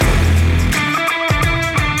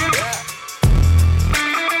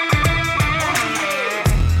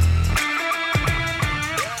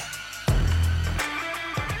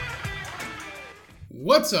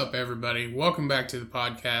What's up, everybody? Welcome back to the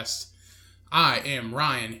podcast. I am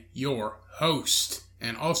Ryan, your host,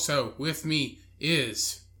 and also with me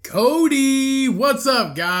is Cody. What's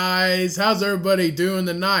up, guys? How's everybody doing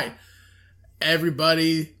tonight?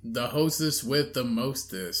 Everybody, the hostess with the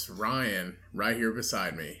mostest, Ryan, right here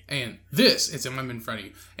beside me. And this, I'm in front of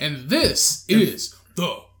you, and this is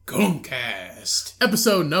the Guncast.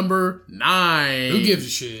 Episode number 9. Who gives a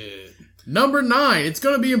shit? Number 9. It's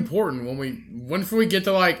going to be important once we get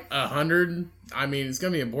to like 100. I mean, it's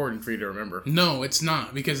going to be important for you to remember. No, it's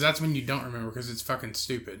not, because that's when you don't remember, because it's fucking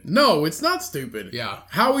stupid. No, it's not stupid. Yeah.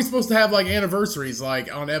 How are we supposed to have like anniversaries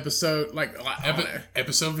like on episode,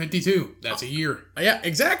 Episode 52. That's a year. Yeah,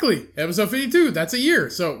 exactly. Episode 52. That's a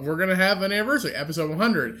year. So we're going to have an anniversary. Episode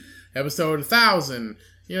 100. Episode 1000.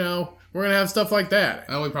 You know, we're going to have stuff like that.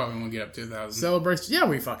 Well, we probably won't get up to 1,000. Celebration. Yeah,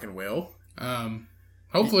 we fucking will.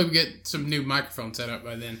 Hopefully we get some new microphones set up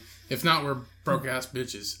by then. If not, we're broke-ass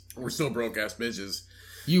bitches. We're still broke-ass bitches.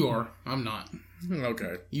 You are. I'm not.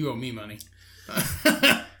 Okay. You owe me money.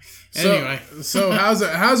 Anyway. So how's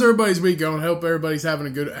everybody's week going? Hope everybody's had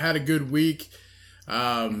a good week.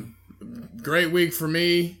 Great week for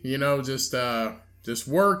me. You know, just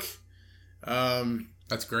work.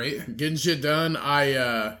 That's great. Getting shit done.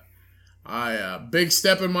 I big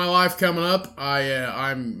step in my life coming up.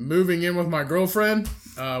 I'm moving in with my girlfriend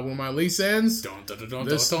when my lease ends.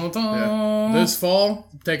 This fall,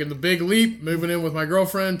 taking the big leap, moving in with my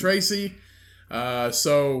girlfriend Tracy.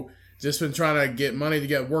 So just been trying to get money to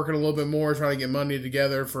get working a little bit more, trying to get money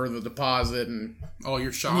together for the deposit and all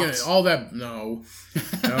your shops. Yeah, all that. No.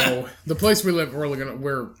 The place we live,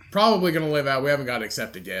 we're probably gonna live at. We haven't got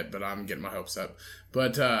accepted yet, but I'm getting my hopes up.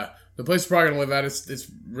 But the place we're probably gonna live at,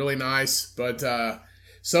 it's really nice. But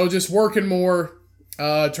so just working more,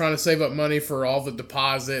 trying to save up money for all the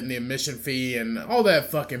deposit and the admission fee and all that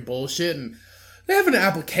fucking bullshit. And they have an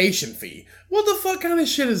application fee. What the fuck kind of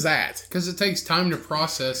shit is that? Because it takes time to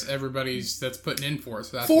process everybody's that's putting in for it.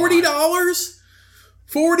 So that's $40.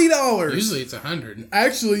 $40. Usually it's $100.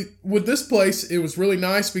 Actually, with this place, it was really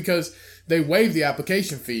nice because they waived the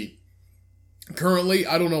application fee. Currently,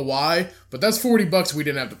 I don't know why, but that's $40 we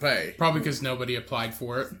didn't have to pay. Probably because nobody applied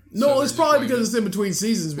for it. No, it's probably because it's in between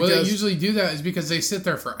seasons. Well, they usually do that is because they sit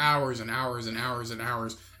there for hours and hours and hours and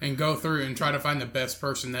hours and go through and try to find the best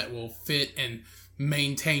person that will fit and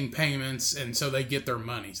maintain payments, and so they get their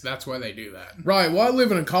money. So that's why they do that. Right. Well, I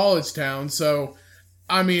live in a college town, so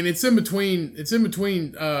I mean it's in between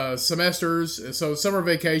semesters, so summer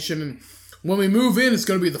vacation, and when we move in, it's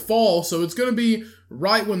going to be the fall, so it's going to be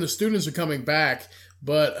right when the students are coming back.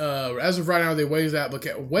 But as of right now, they waived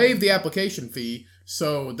the application fee,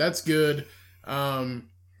 so that's good. But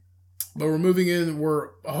we're moving in. We're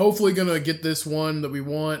hopefully going to get this one that we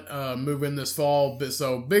want, move in this fall.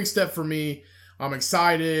 So big step for me. I'm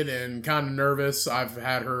excited and kind of nervous. I've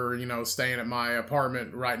had her, staying at my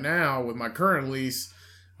apartment right now with my current lease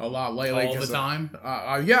a lot lately. All the time?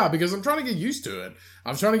 Yeah, because I'm trying to get used to it.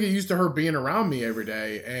 I'm trying to get used to her being around me every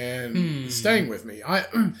day and staying with me.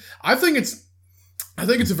 I think it's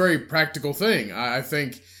a very practical thing. I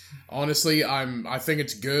think, honestly, I think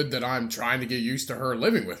it's good that I'm trying to get used to her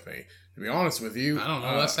living with me. To be honest with you. I don't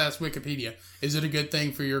know. Let's ask Wikipedia. Is it a good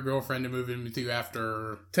thing for your girlfriend to move in with you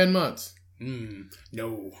after 10 months?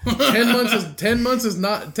 No. 10 months is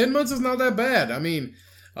not that bad. I mean,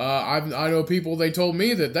 I know people, they told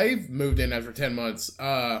me that they've moved in after 10 months.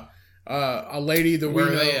 A lady that Where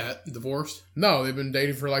are they at? Divorced? No, they've been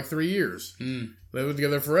dating for like 3 years. They've been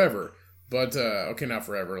together forever. But, okay, not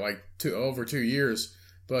forever, like over 2 years.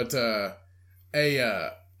 But,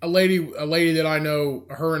 a lady that I know,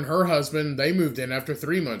 her and her husband, they moved in after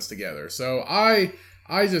 3 months together. So I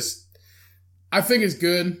think it's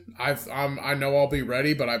good. I know I'll be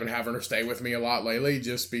ready, but I've been having her stay with me a lot lately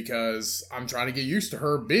just because I'm trying to get used to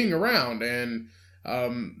her being around and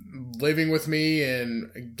living with me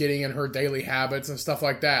and getting in her daily habits and stuff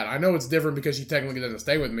like that. I know it's different because she technically doesn't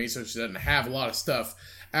stay with me, so she doesn't have a lot of stuff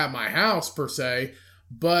at my house per se,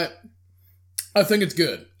 but I think it's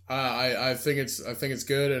good. I think it's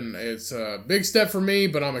good, and it's a big step for me,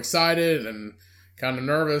 but I'm excited and kind of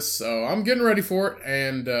nervous, so I'm getting ready for it,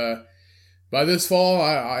 and by this fall,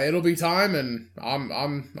 it'll be time, and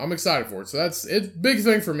I'm excited for it. So it's a big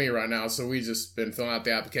thing for me right now. So we just been filling out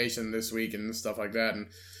the application this week and stuff like that, and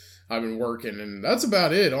I've been working, and that's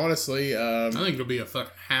about it, honestly. I think it'll be a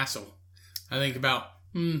fucking hassle. I think about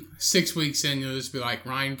 6 weeks in, you'll just be like,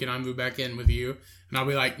 Ryan, can I move back in with you? And I'll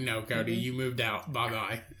be like, no, Cody, you moved out. Bye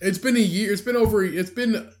bye. It's been a year.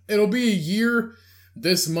 It'll be a year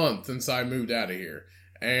this month since I moved out of here.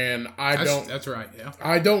 And that's right, yeah.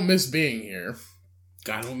 I don't miss being here.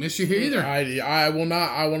 I don't miss you here either. I will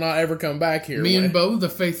not ever come back here. Me and Bo, the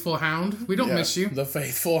faithful hound. We don't miss you. The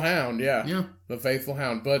faithful hound, yeah. Yeah. The faithful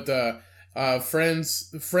hound. But friends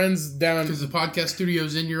down, because the podcast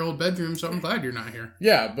studio's in your old bedroom, so I'm glad you're not here.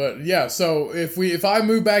 Yeah, but yeah, so if I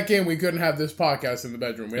move back in, we couldn't have this podcast in the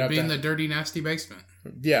bedroom. We'd It'd be in the dirty, nasty basement.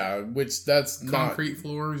 Yeah, which that's concrete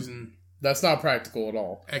floors and that's not practical at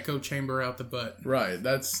all. Echo chamber out the butt. Right.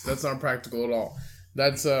 That's not practical at all.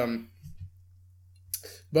 That's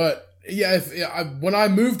But yeah, when I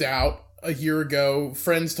moved out a year ago,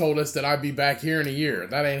 friends told us that I'd be back here in a year.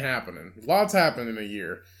 That ain't happening. Lots happened in a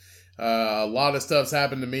year. A lot of stuff's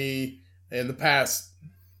happened to me in the past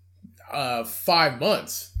 5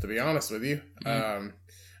 months, to be honest with you.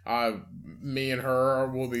 Mm-hmm. Me and her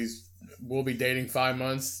we'll be dating 5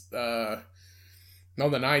 months on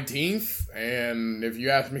the 19th. And if you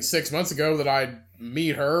asked me 6 months ago that I'd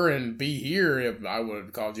meet her and be here, I would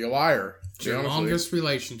have called you a liar. Your longest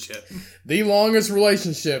relationship. The longest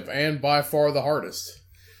relationship, and by far the hardest.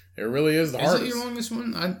 It really is the hardest. Is it your longest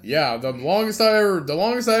one? Yeah, the longest I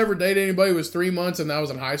ever dated anybody was 3 months, and that was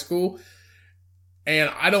in high school. And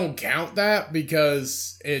I don't count that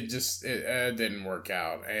because it didn't work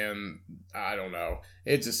out, and I don't know.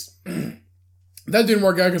 It just that didn't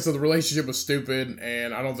work out because the relationship was stupid,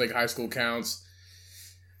 and I don't think high school counts.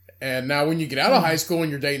 And now when you get out of high school and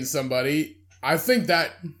you're dating somebody, I think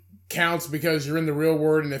that counts because you're in the real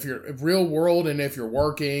world, and if you're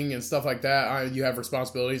working and stuff like that, you have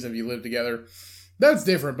responsibilities, and if you live together, that's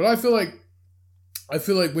different. But I feel like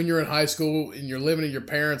when you're in high school and you're living in your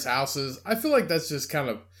parents' houses, I feel like that's just kind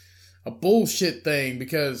of a bullshit thing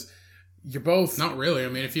because you're both... Not really. I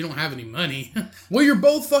mean, if you don't have any money... Well, you're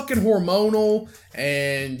both fucking hormonal,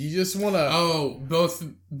 and you just want to... Oh, both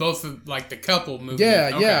like the couple moving.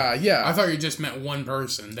 Yeah, okay. yeah. I thought you just meant one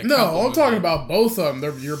person. No, I'm talking about both of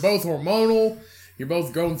them. You're both hormonal. You're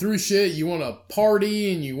both going through shit. You want to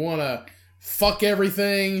party, and you want to fuck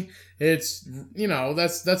everything. It's,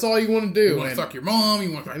 that's all you want to do. You want to fuck your mom.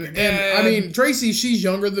 You want to fuck your dad. And, I mean, Tracy, she's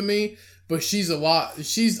younger than me. But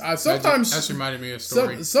sometimes... That's reminded me of a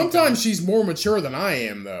story. Sometimes she's more mature than I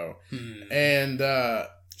am, though. And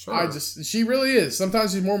sure. She really is.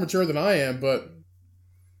 Sometimes she's more mature than I am, but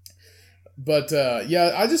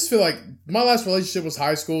yeah, I just feel like my last relationship was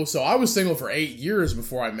high school, so I was single for 8 years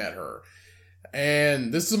before I met her.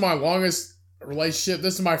 And this is my longest relationship.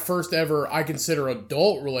 This is my first ever, I consider,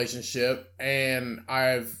 adult relationship, and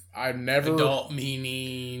I've never... Adult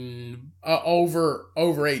meaning...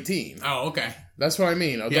 over 18. Oh, okay. That's what I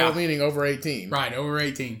mean. Adult meaning over 18. Right, over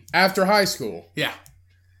 18. After high school. Yeah.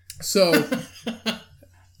 So,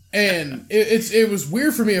 and it was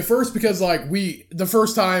weird for me at first because like the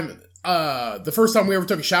first time we ever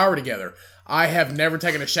took a shower together, I have never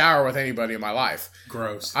taken a shower with anybody in my life.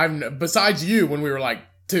 Gross. Besides you when we were like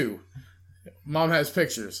 2. Mom has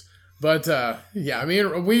pictures. But, yeah, I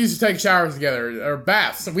mean, we used to take showers together, or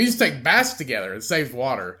baths. We used to take baths together. It saves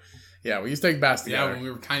water. Yeah, we used to take baths together. Yeah, when we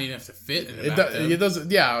were tiny enough to fit in a bathtub. It doesn't,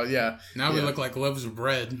 yeah. Now we look like loaves of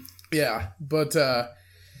bread. Yeah, but,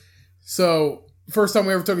 so, first time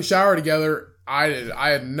we ever took a shower together, I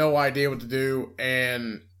had no idea what to do,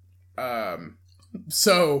 and,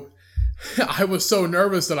 so, I was so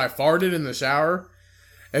nervous that I farted in the shower.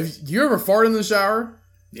 Do you ever fart in the shower?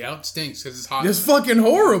 Yeah, it stinks because it's hot. It's fucking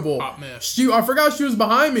horrible. Hot mess. I forgot she was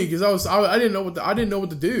behind me because I didn't know what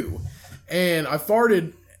to do, and I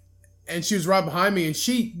farted, and she was right behind me, and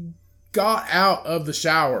she got out of the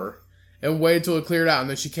shower and waited till it cleared out, and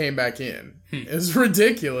then she came back in. It was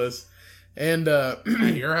ridiculous, and at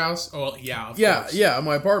your house? Oh yeah, of course. Yeah,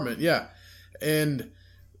 my apartment, yeah, and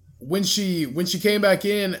when she came back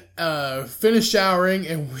in, finished showering,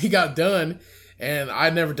 and we got done. And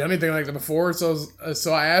I'd never done anything like that before, so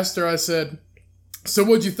I asked her, I said, so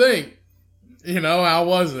what'd you think? How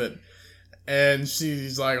was it? And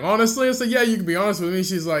she's like, honestly? I said, yeah, you can be honest with me.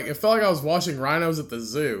 She's like, it felt like I was watching rhinos at the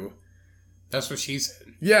zoo. That's what she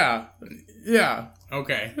said. Yeah.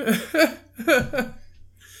 Okay.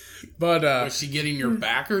 But, was she getting your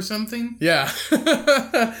back or something? Yeah.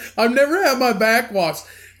 I've never had my back washed.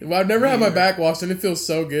 And it feels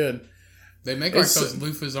so good. They make like those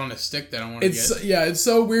loofahs on a stick that I want to get. Yeah, it's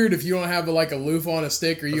so weird if you don't have like a loofah on a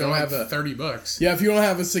stick or you don't have $30. Yeah, if you don't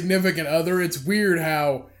have a significant other, it's weird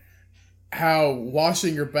how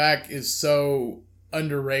washing your back is so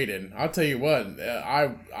underrated. I'll tell you what,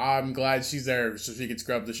 I'm glad she's there so she can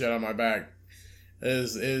scrub the shit on my back.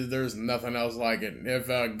 There's nothing else like it. If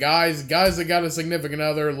guys that got a significant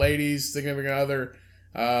other, ladies, significant other,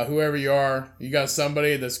 whoever you are, you got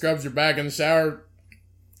somebody that scrubs your back in the shower,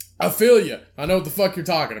 I feel you. I know what the fuck you're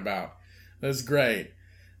talking about. That's great.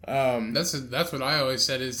 That's what I always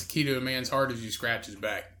said is the key to a man's heart is you scratch his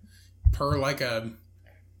back. Purr like a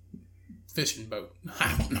fishing boat.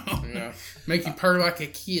 I don't know. Yeah. Make you purr like a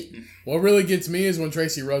kitten. What really gets me is when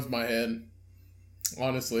Tracy rubs my head.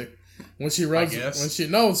 Honestly. When she rubs...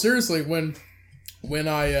 No, seriously, when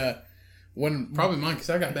Probably mine, because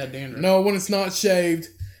I got bad dandruff. No, when it's not shaved.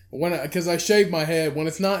 Because I shave my head. When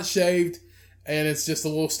it's not shaved and it's just a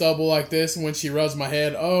little stubble like this, and when she rubs my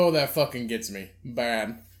head, oh, that fucking gets me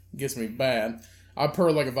bad. Gets me bad. I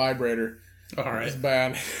purr like a vibrator. Alright. It's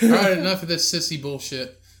bad. Alright, enough of this sissy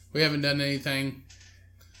bullshit. We haven't done anything.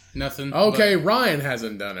 Nothing. Okay, Ryan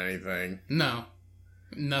hasn't done anything. No.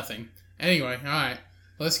 Nothing. Anyway, alright.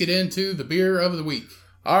 Let's get into the beer of the week.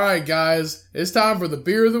 Alright, guys. It's time for the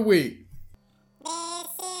beer of the week.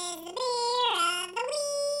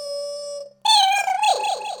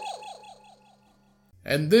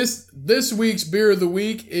 And this week's beer of the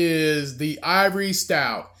week is the Ivory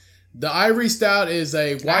Stout. The Ivory Stout is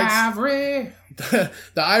a white... Ivory! The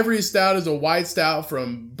Ivory Stout is a white stout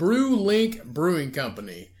from Brew Link Brewing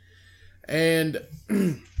Company. And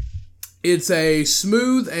it's a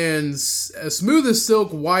smooth as silk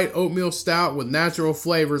white oatmeal stout with natural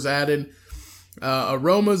flavors added.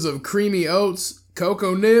 Aromas of creamy oats,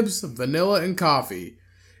 cocoa nibs, vanilla, and coffee.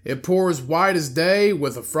 It pours white as day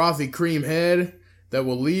with a frothy cream head that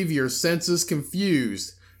will leave your senses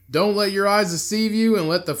confused. Don't let your eyes deceive you and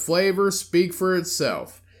let the flavor speak for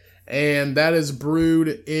itself. And that is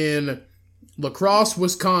brewed in La Crosse,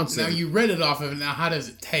 Wisconsin. Now you read it off of it. Now how does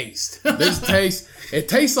it taste? It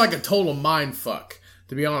tastes like a total mind fuck,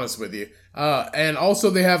 to be honest with you. And also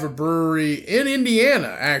they have a brewery in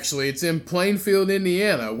Indiana, actually. It's in Plainfield,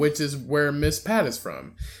 Indiana, which is where Miss Pat is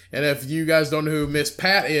from. And if you guys don't know who Miss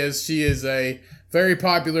Pat is, she is a very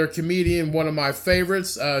popular comedian, one of my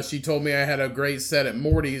favorites. She told me I had a great set at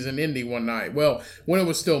Morty's in Indy one night. Well, when it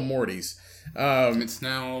was still Morty's. It's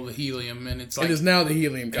now the Helium, and it's like... It is now the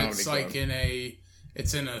Helium Comedy It's Club. like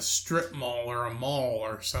it's in a strip mall or a mall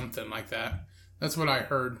or something like that. That's what I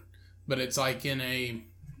heard. But it's like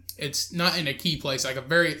it's not in a key place,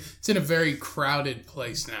 it's in a very crowded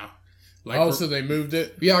place now. Like so they moved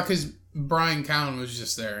it? Yeah, because Brian Cowan was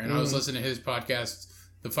just there, and I was listening to his podcast,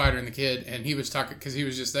 The Fighter and the Kid, and he was talking, because he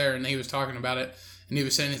was just there, and he was talking about it, and he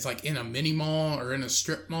was saying it's like in a mini mall or in a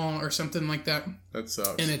strip mall or something like that. That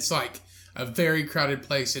sucks. And it's like a very crowded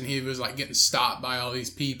place, and he was like getting stopped by all these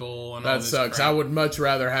people and all that this sucks. crap. I would much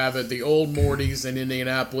rather have it. The old Morty's in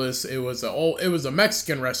Indianapolis. It was a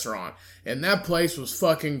Mexican restaurant, and that place was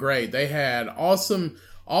fucking great. They had awesome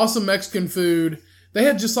Mexican food. They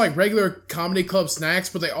had just like regular comedy club snacks,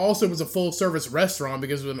 but they also was a full service restaurant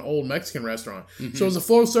because it was an old Mexican restaurant. Mm-hmm. So it was a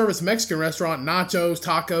full service Mexican restaurant, nachos,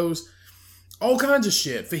 tacos, all kinds of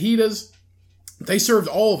shit, fajitas. They served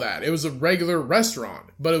all that. It was a regular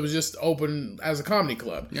restaurant, but it was just open as a comedy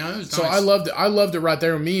club. Yeah, it was so nice. I loved it. I loved it right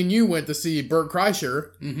there. Me and you went to see Bert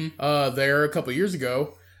Kreischer there a couple years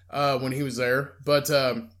ago when he was there. But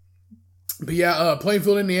yeah,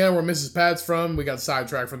 Plainfield, Indiana, where Mrs. Pat's from. We got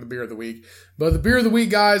sidetracked from the beer of the week. But the beer of the week,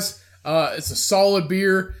 guys, it's a solid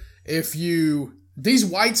beer. These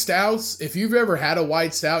white stouts, if you've ever had a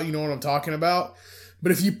white stout, you know what I'm talking about.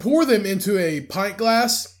 But if you pour them into a pint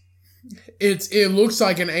glass, it looks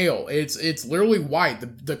like an ale. It's literally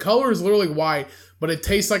white. The color is literally white, but it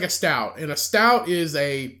tastes like a stout. And a stout is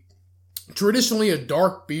traditionally a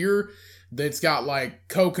dark beer that's got like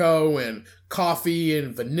cocoa and coffee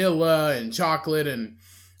and vanilla and chocolate and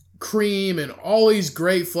cream and all these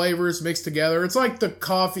great flavors mixed together. It's like the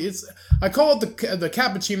coffee. I call it the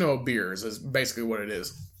cappuccino of beers is basically what it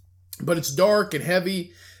is. But it's dark and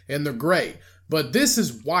heavy and they're great. But this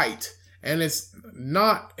is white. And it's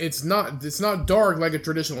not dark like a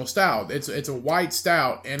traditional stout. It's a white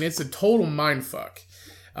stout, and it's a total mindfuck.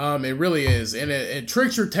 It really is, and it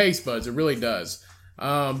tricks your taste buds. It really does.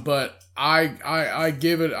 But I'd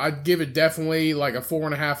give it definitely like a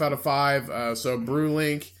 4.5 out of 5. So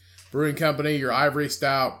Brewlink Brewing Company, your Ivory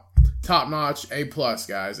Stout, top notch, A+,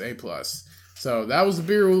 guys, A+. So that was the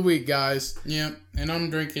beer of the week, guys. Yeah, and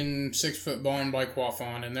I'm drinking 6 Foot Ball by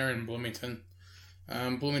Quaffon, and they're in Bloomington.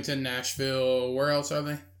 Bloomington, Nashville. Where else are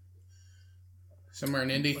they? Somewhere in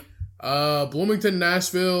Indy? Bloomington,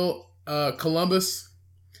 Nashville, Columbus.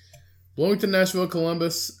 Bloomington, Nashville,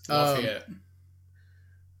 Columbus. Lafayette.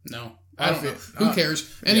 No. I don't know. Who cares?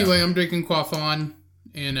 Anyway, yeah. I'm drinking Quaffon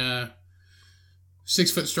in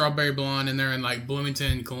 6 Foot Strawberry Blonde, and they're in like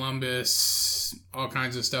Bloomington, Columbus, all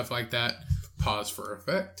kinds of stuff like that. Pause for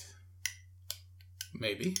effect.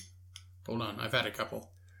 Maybe. Hold on. I've had a couple.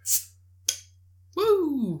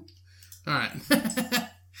 Woo! All right.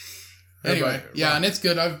 Anyway, yeah, and it's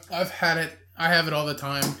good. I've had it I have it all the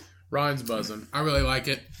time. Ryan's buzzing. I really like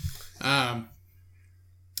it.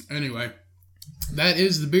 Anyway, that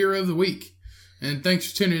is the beer of the week. And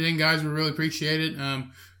thanks for tuning in, guys. We really appreciate it.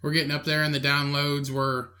 We're getting up there in the downloads.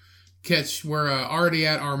 We're already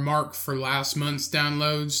at our mark for last month's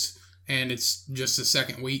downloads, and it's just the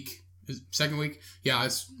second week. Second week? Yeah,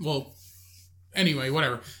 anyway,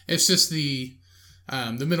 whatever. It's just the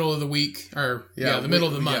middle of the week, or the middle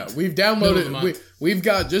of the month. Yeah, we've downloaded. We've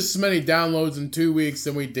got just as many downloads in 2 weeks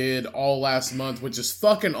than we did all last month, which is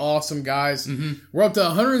fucking awesome, guys. Mm-hmm. We're up to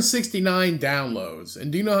 169 downloads.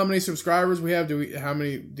 And do you know how many subscribers we have? Do you know how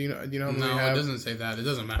many we have? No, it doesn't say that. It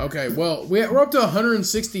doesn't matter. Okay, well, we're up to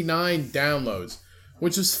 169 downloads,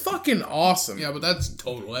 which is fucking awesome. Yeah, but that's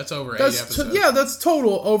total. That's over 8 episodes. That's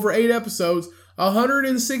total over 8 episodes.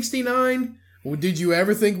 169. Well, did you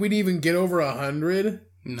ever think we'd even get over 100?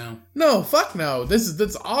 No, fuck no.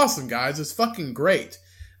 That's awesome, guys. It's fucking great.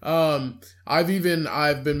 I've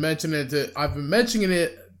been mentioning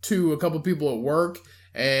it to a couple people at work,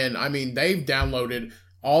 and I mean they've downloaded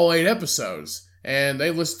all 8 episodes and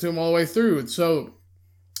they listened to them all the way through. So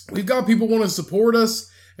we've got people want to support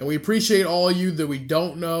us, and we appreciate all of you that we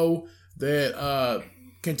don't know that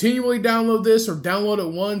continually download this or download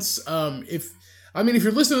it once. If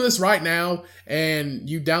you're listening to this right now and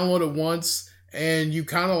you download it once and you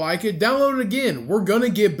kind of like it, download it again. We're going to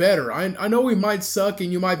get better. I know we might suck and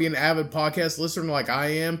you might be an avid podcast listener like I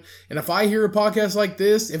am. And if I hear a podcast like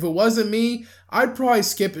this, if it wasn't me, I'd probably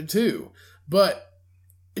skip it too. But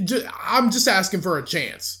I'm just asking for a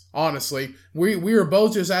chance, honestly. We are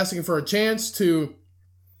both just asking for a chance to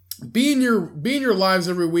be in your lives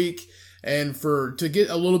every week and to get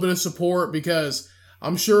a little bit of support, because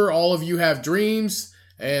I'm sure all of you have dreams,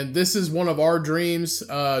 and this is one of our dreams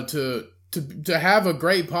to have a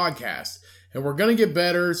great podcast, and we're gonna get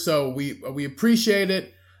better. So we appreciate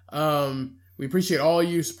it. We appreciate all of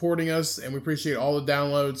you supporting us, and we appreciate all the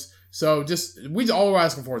downloads. So all we're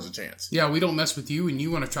asking for is a chance. Yeah, we don't mess with you, and you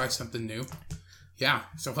want to try something new. Yeah,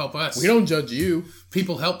 so help us. We don't judge you.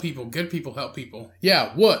 People help people. Good people help people.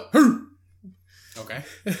 Yeah. What? Okay.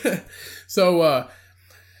 So.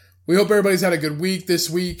 We hope everybody's had a good week this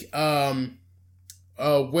week. When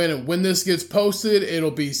this gets posted,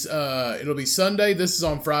 it'll be Sunday. This is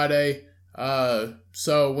on Friday.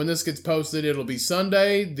 So when this gets posted, it'll be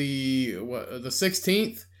Sunday, the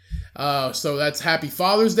 16th. So that's Happy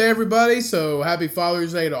Father's Day, everybody. So Happy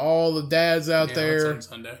Father's Day to all the dads out there. It's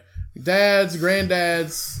on Sunday. Dads,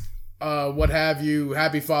 granddads, what have you.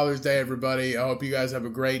 Happy Father's Day, everybody. I hope you guys have a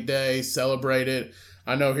great day. Celebrate it.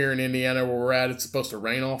 I know here in Indiana where we're at, it's supposed to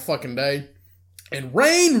rain all fucking day. And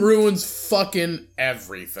rain ruins fucking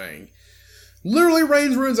everything. Literally,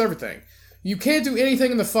 rain ruins everything. You can't do anything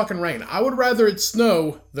in the fucking rain. I would rather it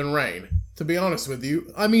snow than rain, to be honest with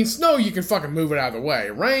you. I mean, snow, you can fucking move it out of the way.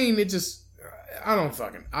 Rain,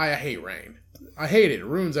 I hate rain. I hate it. It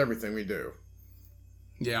ruins everything we do.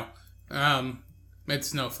 Yeah.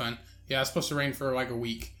 It's no fun. Yeah, it's supposed to rain for like a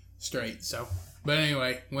week straight, so... But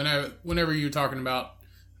anyway, whenever you're talking about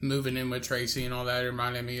moving in with Tracy and all that, it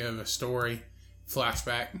reminded me of a story,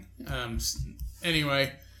 flashback.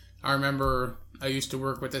 Anyway, I remember I used to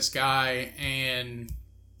work with this guy, and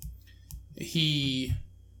he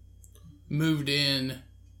moved in.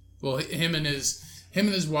 Well, him and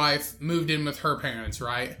his wife moved in with her parents,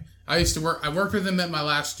 right? I worked with him at my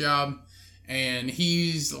last job, and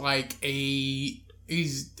he's a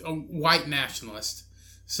white nationalist,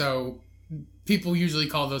 so. People usually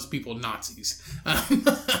call those people Nazis.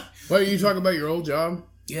 Wait, are you talking about your old job?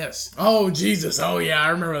 Yes. Oh, Jesus. Oh, yeah, I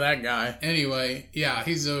remember that guy. Anyway, yeah,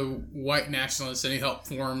 he's a white nationalist, and he helped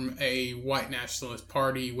form a white nationalist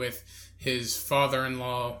party with his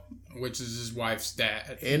father-in-law, which is his wife's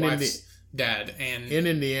dad. Dad. And in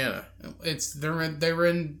Indiana. They were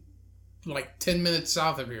in like 10 minutes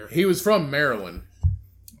south of here. He was from Maryland.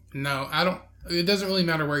 No, it doesn't really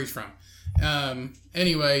matter where he's from.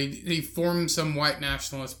 Anyway, he formed some white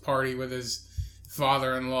nationalist party with his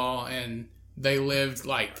father-in-law, and they lived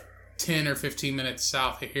like 10 or 15 minutes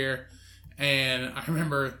south of here. And I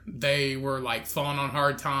remember they were like falling on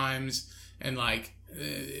hard times, and like,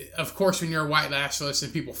 of course, when you're a white nationalist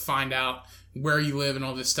and people find out where you live and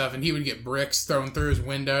all this stuff, and he would get bricks thrown through his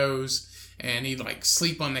windows, and he'd like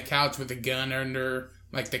sleep on the couch with a gun under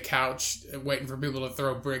like the couch, waiting for people to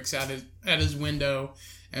throw bricks at his window.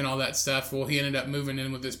 And all that stuff. Well, he ended up moving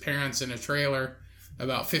in with his parents in a trailer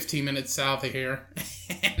about 15 minutes south of here.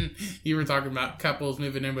 And you were talking about couples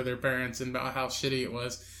moving in with their parents and about how shitty it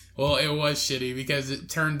was. Well, it was shitty because it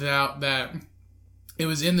turned out that it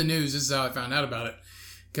was in the news. This is how I found out about it,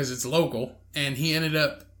 because it's local. And he ended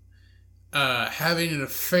up having an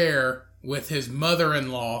affair with his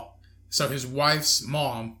mother-in-law, so his wife's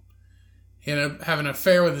mom. He ended up having an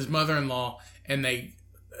affair with his mother-in-law, and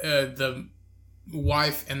the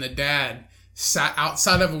wife and the dad sat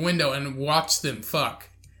outside of a window and watched them fuck.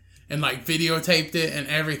 And, like, videotaped it and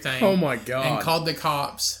everything. Oh, my God. And called the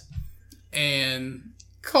cops. And...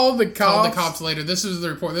 Called the cops later. This is the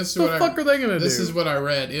report. This is what the fuck are they going to do? This is what I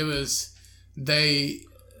read. It was... They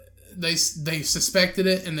suspected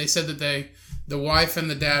it, and they said that the wife and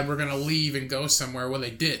the dad were going to leave and go somewhere. Well,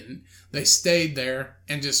 they didn't. They stayed there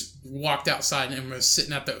and just walked outside and was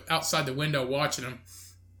sitting outside the window watching them.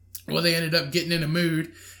 Well, they ended up getting in a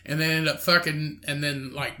mood, and they ended up fucking, and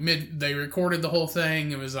then, like, they recorded the whole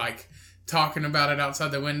thing. It was, like, talking about it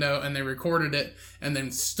outside the window, and they recorded it, and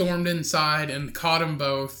then stormed inside and caught them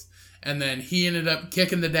both, and then he ended up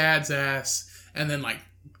kicking the dad's ass, and then, like,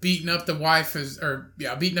 beating up his wife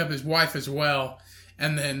as well,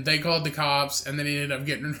 and then they called the cops, and then he ended up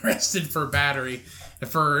getting arrested for battery,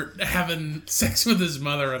 for having sex with his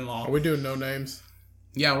mother-in-law. Are we doing no names?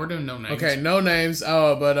 Yeah, we're doing no names. Okay, no names.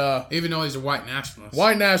 But even though he's a white nationalist.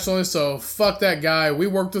 White nationalist, so fuck that guy. We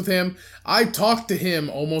worked with him. I talked to him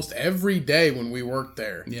almost every day when we worked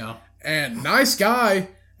there. Yeah. And nice guy.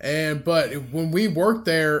 But when we worked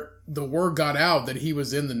there, the word got out that he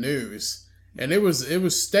was in the news. And it was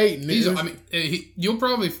state news. You'll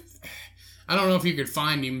probably... I don't know if you could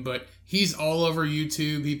find him, but he's all over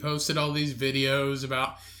YouTube. He posted all these videos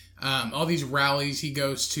about... all these rallies he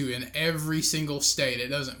goes to in every single state. It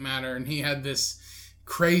doesn't matter. And he had this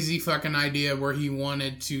crazy fucking idea where he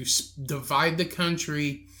wanted to divide the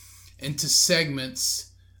country into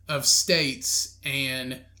segments of states,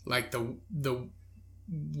 and like the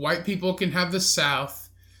white people can have the South,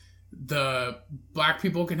 the black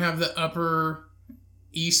people can have the upper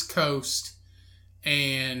East Coast,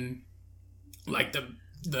 and like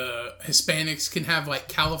the Hispanics can have like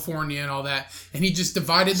California and all that, and he just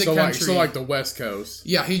divided the country. So like the West Coast.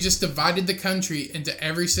 Yeah, he just divided the country into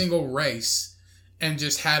every single race, and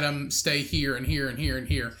just had them stay here and here and here and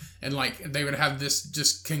here, and like they would have this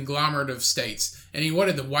just conglomerate of states. And he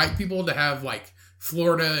wanted the white people to have like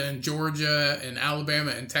Florida and Georgia and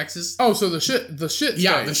Alabama and Texas. Oh, so the shit states.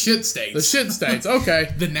 Yeah, the shit states. The shit states.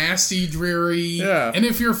 Okay. The nasty, dreary. Yeah. And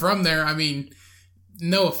if you're from there, I mean.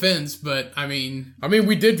 No offense, but I mean,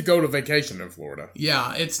 we did go to vacation in Florida.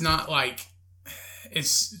 Yeah, it's not like it's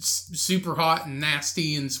super hot and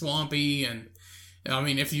nasty and swampy, and I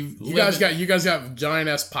mean, if you guys got giant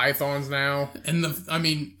ass pythons now, and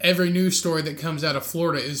every news story that comes out of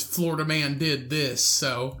Florida is Florida man did this,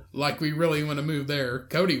 so like we really want to move there.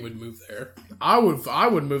 Cody would move there. I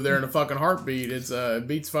would move there in a fucking heartbeat. It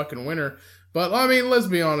beats fucking winter, but I mean, let's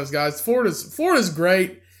be honest, guys. Florida's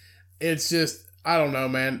great. It's just. I don't know,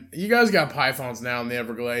 man. You guys got pythons now in the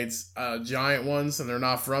Everglades, giant ones, and they're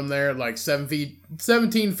not from there, like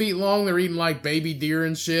 17 feet long. They're eating like baby deer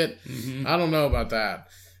and shit. Mm-hmm. I don't know about that.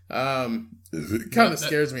 It kind of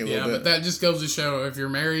scares me a little bit. But that just goes to show if you're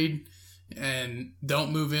married and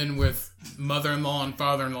don't move in with mother-in-law and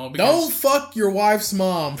father-in-law. Don't fuck your wife's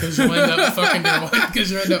mom. Because you end up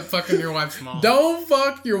fucking your wife's mom. Don't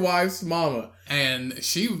fuck your wife's mama. And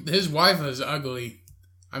his wife was ugly.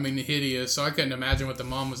 I mean, hideous. So I couldn't imagine what the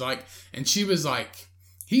mom was like. And she was like,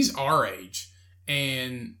 he's our age.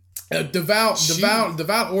 And devout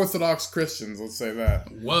Orthodox Christians, let's say that.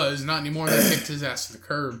 Was, not anymore. They kicked his ass to the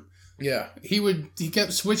curb. Yeah. He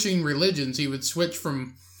kept switching religions. He would switch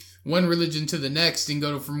from one religion to the next and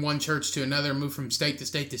go from one church to another and move from state to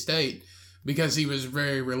state to state because he was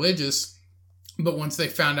very religious. But once they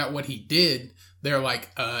found out what he did, they're like,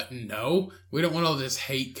 no, we don't want all this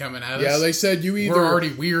hate coming at us. Yeah, they said we're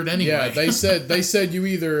already weird anyway. Yeah, they said you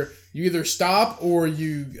either stop or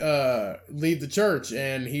you leave the church,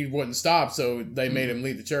 and he wouldn't stop, so they made him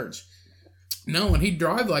leave the church. No, and he'd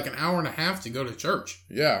drive like an hour and a half to go to church.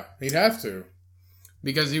 Yeah, he'd have to.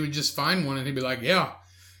 Because he would just find one and he'd be like, yeah.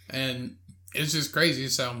 And it's just crazy,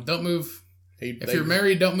 so don't move. If you're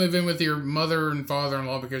married, don't move in with your mother and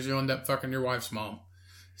father-in-law because you'll end up fucking your wife's mom.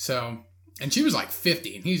 So... And she was like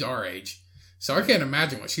 50, and he's our age. So I can't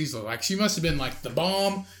imagine what she's like. She must have been like the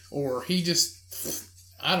bomb, or he just...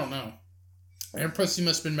 I don't know. Her pussy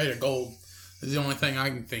must have been made of gold. Is the only thing I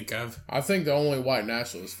can think of. I think the only white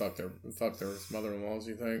nationalists fuck their mother-in-laws,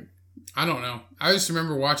 you think? I don't know. I just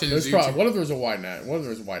remember watching this. What if there's a white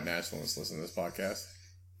nationalist listening to this podcast?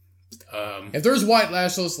 If there's white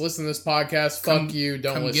nationalists listening to this podcast, fuck you.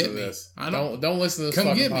 Don't listen to this. Don't listen to this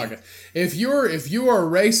fucking podcast. If you are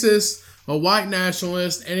racist, a white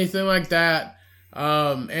nationalist, anything like that,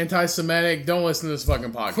 anti-Semitic, don't listen to this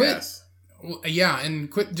fucking podcast. And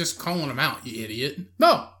quit just calling them out, you idiot.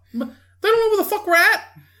 No, they don't know where the fuck we're at.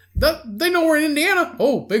 They know we're in Indiana.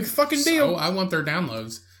 Oh, big fucking deal. So I want their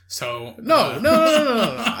downloads. So No.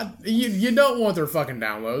 You don't want their fucking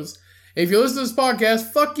downloads. If you listen to this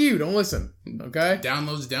podcast, fuck you. Don't listen. Okay?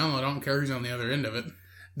 Downloads download. I don't care who's on the other end of it.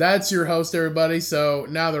 That's your host, everybody. So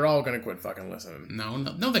now they're all going to quit fucking listening. No,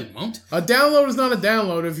 they won't. A download is not a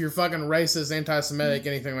download if you're fucking racist, anti-Semitic,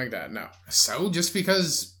 anything like that. No. So just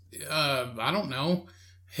because, I don't know,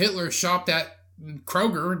 Hitler shopped at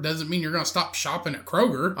Kroger doesn't mean you're going to stop shopping at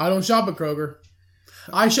Kroger. I don't shop at Kroger.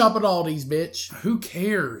 I shop at Aldi's, bitch. Who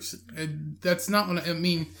cares? That's not what I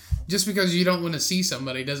mean. Just because you don't want to see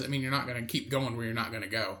somebody doesn't mean you're not going to keep going where you're not going to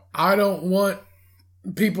go. I don't want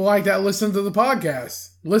people like that listen to the podcast.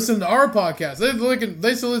 Listen to our podcast.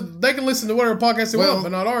 They can listen to whatever podcast they want,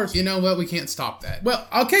 but not ours. You know what? We can't stop that. Well,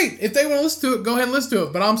 okay. If they want to listen to it, go ahead and listen to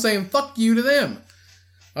it. But I'm saying fuck you to them.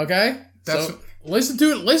 Okay? So listen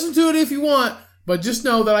to it. Listen to it if you want. But just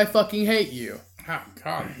know that I fucking hate you. Oh,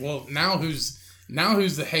 God. Well, now who's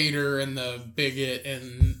the hater and the bigot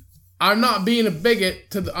and... I'm not being a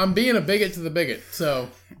bigot I'm being a bigot to the bigot. So,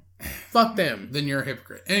 fuck them. Then you're a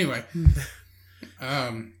hypocrite. Anyway.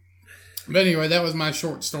 But anyway, that was my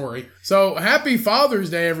short story. So, happy Father's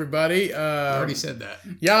Day, everybody. I already said that.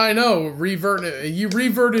 Yeah, I know. You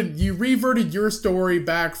reverted your story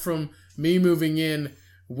back from me moving in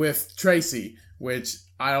with Tracy, which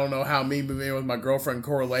I don't know how me moving in with my girlfriend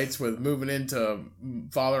correlates with moving into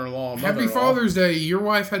father-in-law and mother-in-law. Happy Father's Day. Your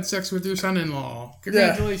wife had sex with your son-in-law.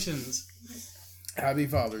 Congratulations. Yeah. Happy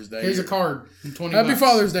Father's Day. Here's a card. $20. Happy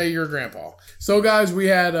Father's Day, your grandpa. So, guys, we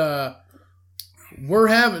had... We're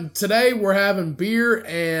having beer,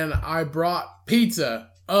 and I brought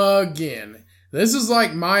pizza again. This is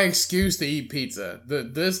like my excuse to eat pizza.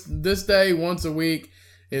 This day, once a week,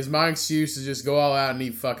 is my excuse to just go all out and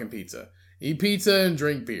eat fucking pizza. Eat pizza and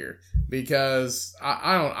drink beer. Because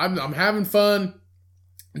I'm having fun.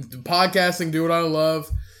 Podcasting, do what I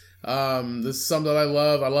love. This is something that I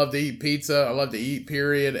love. I love to eat pizza. I love to eat,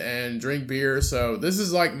 period, and drink beer. So this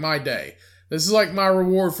is like my day. This is like my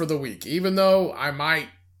reward for the week. Even though I might,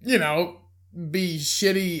 be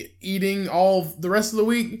shitty eating all the rest of the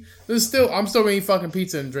week, I'm still going to eat fucking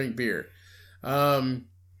pizza and drink beer. And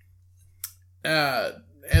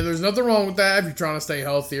there's nothing wrong with that if you're trying to stay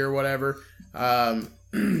healthy or whatever. If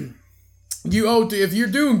you're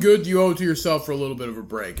doing good, you owe it to yourself for a little bit of a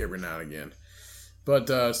break every now and again. But,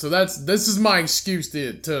 so this is my excuse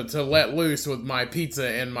to let loose with my pizza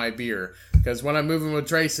and my beer. Because when I'm moving with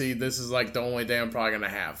Tracy, this is like the only day I'm probably going to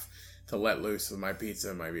have to let loose with my pizza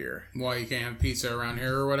and my beer. Why, you can't have pizza around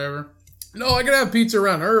here or whatever? No, I can have pizza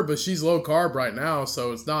around her, but she's low carb right now,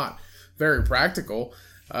 so it's not very practical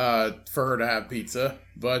for her to have pizza.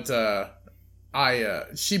 But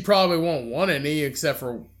she probably won't want any except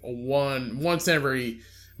for once every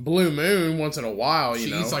blue moon, once in a while,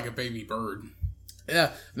 She eats like a baby bird.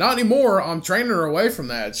 Yeah, not anymore. I'm training her away from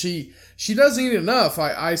that. She doesn't eat enough.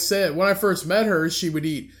 I said when I first met her, she would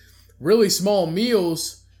eat really small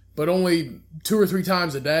meals, but only 2 or 3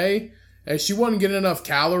 times a day. And she wasn't getting enough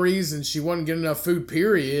calories, and she wasn't getting enough food,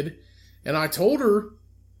 period. And I told her,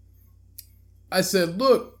 I said,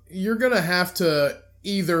 look, you're going to have to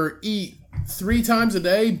either eat 3 times a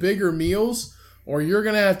day, bigger meals, or you're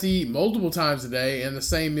going to have to eat multiple times a day and the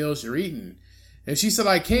same meals you're eating. And she said,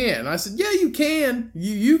 I can. I said, yeah, you can.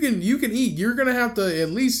 You can eat. You're going to have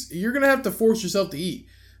to force yourself to eat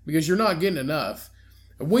because you're not getting enough.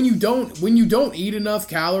 When you don't eat enough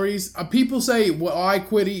calories, people say, well, I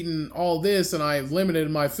quit eating all this and I've limited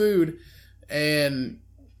my food and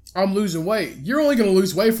I'm losing weight. You're only going to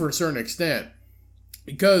lose weight for a certain extent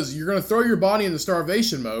because you're going to throw your body into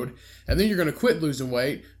starvation mode and then you're going to quit losing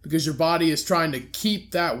weight because your body is trying to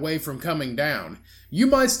keep that weight from coming down. You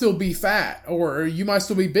might still be fat, or you might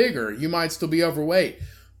still be bigger, you might still be overweight.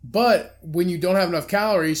 But when you don't have enough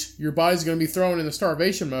calories, your body's going to be thrown into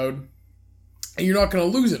starvation mode, and you're not going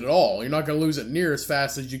to lose it at all. You're not going to lose it near as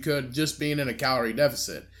fast as you could just being in a calorie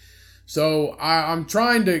deficit. So I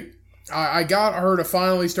got her to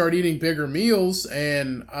finally start eating bigger meals,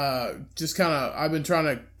 and I've been trying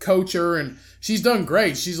to coach her, and she's done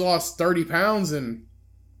great. She's lost 30 pounds, and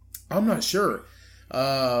I'm not sure.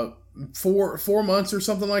 4 months or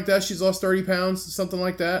something like that. She's lost 30 pounds, something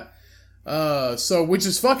like that. Which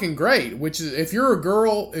is fucking great. Which is, if you're a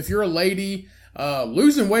girl, if you're a lady,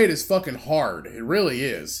 losing weight is fucking hard. It really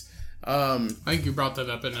is. I think you brought that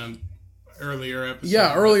up in an earlier episode.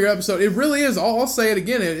 Yeah, earlier episode. It really is. I'll say it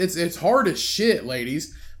again. It's hard as shit,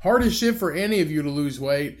 ladies. Hard as shit for any of you to lose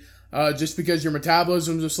weight. Just because your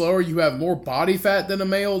metabolisms are slower, you have more body fat than a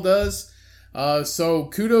male does. So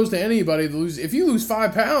kudos to anybody that lose. If you lose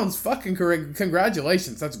 5 pounds, fucking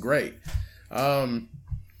congratulations. That's great.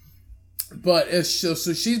 But so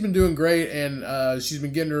she's been doing great, and she's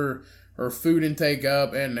been getting her food intake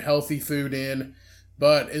up and healthy food in.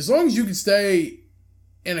 But as long as you can stay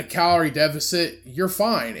in a calorie deficit, you're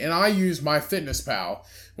fine. And I use MyFitnessPal,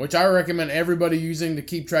 which I recommend everybody using to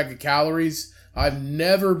keep track of calories. I've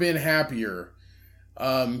never been happier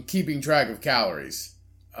keeping track of calories.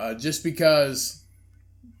 Just because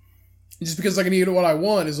I can eat what I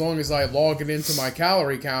want, as long as I log it into my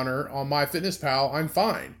calorie counter on MyFitnessPal, I'm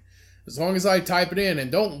fine. As long as I type it in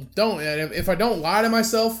and if I don't lie to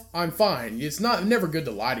myself, I'm fine. It's never good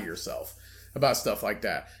to lie to yourself about stuff like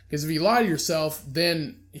that. Because if you lie to yourself,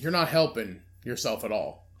 then you're not helping yourself at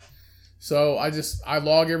all. So I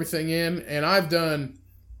log everything in, and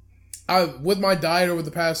with my diet over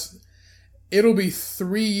the past, it'll be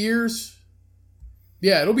 3 years.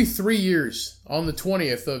 Yeah, it'll be 3 years on the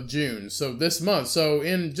 20th of June. So this month. So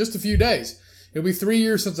in just a few days, it'll be 3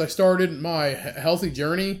 years since I started my health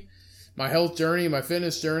journey, my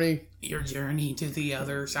fitness journey. Your journey to the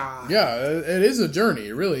other side. Yeah, it is a journey.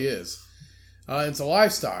 It really is. It's a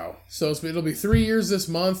lifestyle. So it'll be 3 years this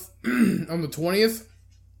month on the 20th.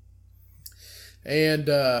 And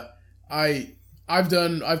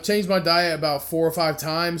I've changed my diet about 4 or 5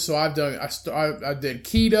 times. So I did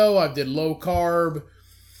keto, I did low carb,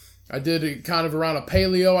 I did it kind of around a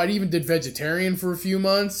paleo. I even did vegetarian for a few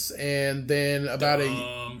months, and then about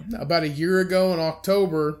a year ago in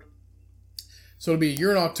October. So it'll be a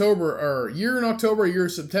year in October, a year in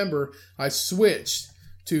September. I switched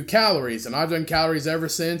to calories, and I've done calories ever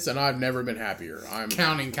since, and I've never been happier. I'm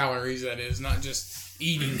counting calories, that is, not just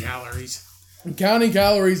eating calories. Counting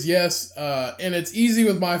calories, yes, and it's easy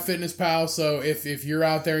with MyFitnessPal. So if you're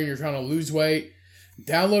out there and you're trying to lose weight,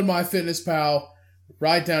 download MyFitnessPal,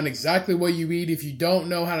 write down exactly what you eat. If you don't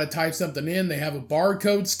know how to type something in, they have a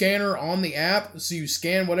barcode scanner on the app, so you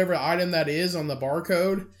scan whatever item that is on the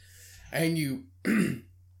barcode, and you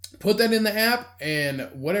put that in the app, and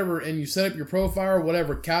you set up your profile,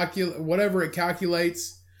 whatever it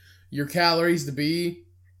calculates your calories to be.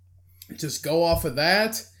 Just go off of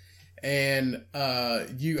that. And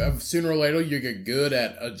you sooner or later you get good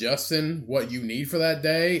at adjusting what you need for that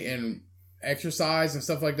day and exercise and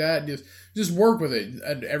stuff like that. Just work with it.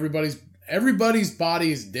 Everybody's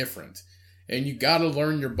body is different, and you got to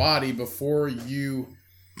learn your body before you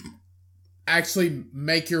actually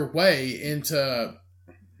make your way into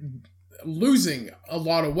losing a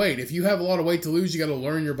lot of weight. If you have a lot of weight to lose, you got to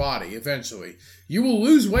learn your body eventually. You will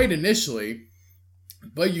lose weight initially,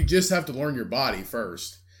 but you just have to learn your body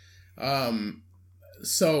first.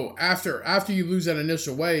 So after you lose that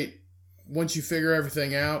initial weight, once you figure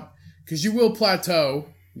everything out, because you will plateau,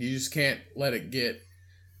 you just can't let it get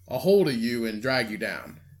a hold of you and drag you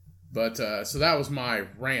down. But, so that was my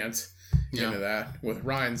rant into that, with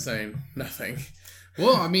Ryan saying nothing.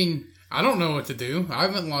 Well, I mean, I don't know what to do. I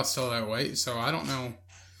haven't lost all that weight, so I don't know.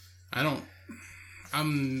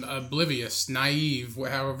 I'm oblivious, naive,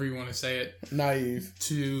 however you want to say it. Naive.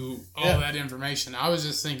 To all that information. I was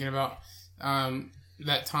just thinking about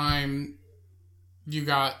that time you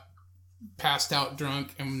got passed out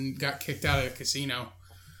drunk and got kicked out of the casino.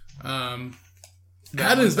 How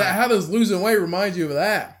does losing weight remind you of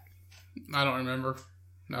that? I don't remember.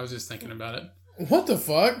 I was just thinking about it. What the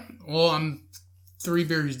fuck? Well, I'm 3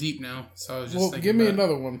 beers deep now, so I was just thinking give me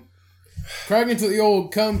another one. Crack into the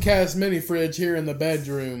old Comcast mini fridge here in the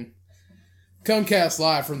bedroom. Comcast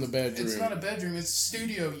live from the bedroom. It's not a bedroom, it's a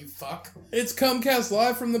studio, you fuck. It's Comcast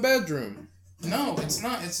live from the bedroom. No, it's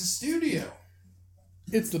not. It's a studio.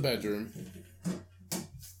 It's the bedroom.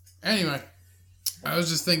 Anyway, I was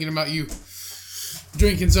just thinking about you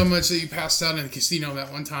drinking so much that you passed out in the casino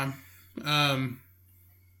that one time.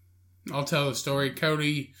 I'll tell the story.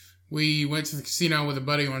 Cody, we went to the casino with a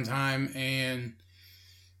buddy one time, and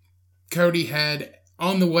Cody had,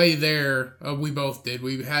 on the way there, we both did.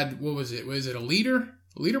 We had, what was it? Was it a liter?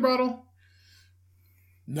 A liter bottle?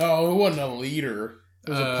 No, it wasn't a liter. It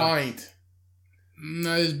was a pint.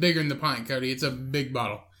 No, it's bigger than the pint, Cody. It's a big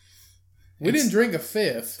bottle. We didn't drink a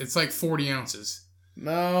fifth. It's like 40 ounces.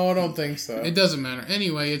 No, I don't think so. It doesn't matter.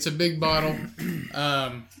 Anyway, it's a big bottle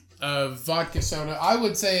of vodka soda. I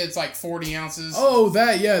would say it's like 40 ounces. Oh,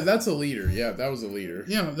 that's a liter. Yeah, that was a liter.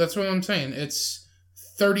 Yeah, that's what I'm saying. It's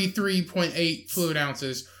 33.8 fluid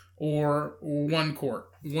ounces or 1 quart.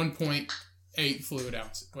 1.8 fluid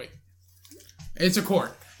ounces. Wait. It's a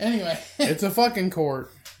quart. Anyway. It's a fucking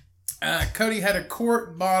quart. Cody had a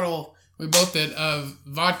quart bottle, we both did, of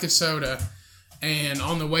vodka soda. And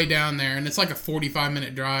on the way down there, and it's like a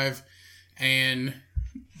 45-minute drive, and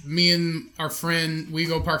me and our friend, we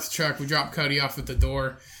go park the truck. We drop Cody off at the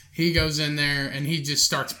door. He goes in there and he just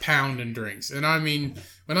starts pounding drinks. And I mean,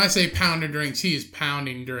 when I say pounding drinks, he is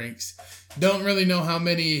pounding drinks. Don't really know how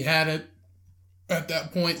many he had at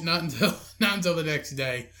that point. Not until the next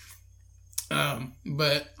day.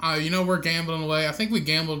 But we're gambling away. I think we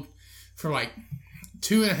gambled for like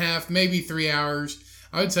 2.5, maybe 3 hours.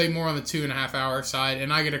 I would say more on the 2.5 hour side.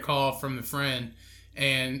 And I get a call from the friend,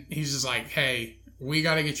 and he's just like, "Hey, we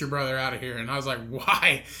got to get your brother out of here." And I was like,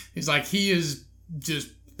 "Why?" He's like, "He is just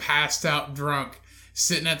passed out drunk,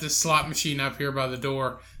 sitting at this slot machine up here by the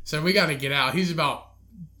door. So we got to get out. He's about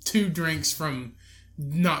 2 drinks from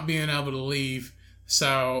not being able to leave."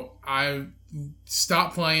 So I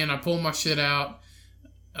stopped playing. I pull my shit out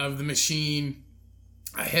of the machine.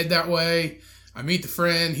 I head that way. I meet the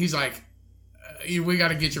friend. He's like, "We got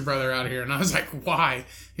to get your brother out of here." And I was like, "Why?"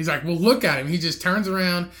 He's like, "Well, look at him." He just turns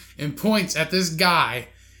around and points at this guy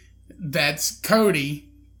that's Cody,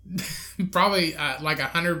 probably like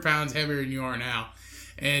 100 pounds heavier than you are now.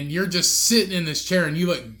 And you're just sitting in this chair and you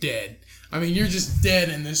look dead. I mean, you're just dead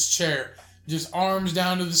in this chair. Just arms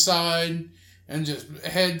down to the side and just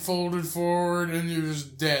head folded forward, and you're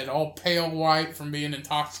just dead, all pale white from being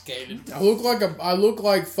intoxicated. I look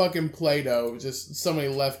like fucking Play-Doh, just somebody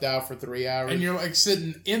left out for 3 hours. And you're like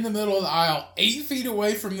sitting in the middle of the aisle, 8 feet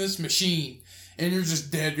away from this machine, and you're just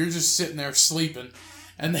dead. You're just sitting there sleeping.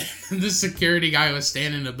 And then this security guy was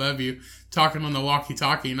standing above you, talking on the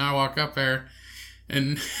walkie-talkie, and I walk up there,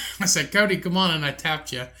 and I said, "Cody, come on," and I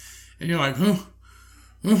tapped you. And you're like, "Huh?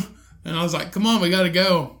 Huh?" And I was like, "Come on, we gotta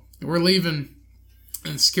go. We're leaving."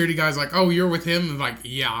 And the security guy's like, "Oh, you're with him?" And I'm like,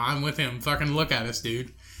 "Yeah, I'm with him. Fucking look at us,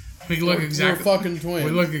 dude. We look exactly. We're fucking twins. We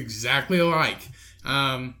look exactly alike."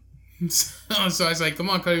 So I was like, "Come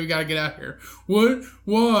on, Cody, we gotta get out of here." "What?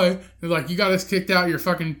 Why?" They're like, "You got us kicked out. You're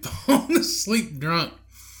fucking falling asleep drunk."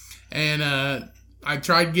 And I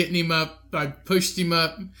tried getting him up. I pushed him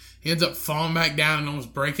up. He ends up falling back down and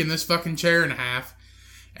almost breaking this fucking chair in half.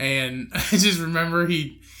 And I just remember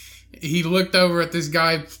he looked over at this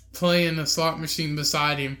guy playing a slot machine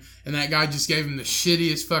beside him, and that guy just gave him the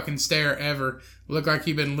shittiest fucking stare ever. Looked like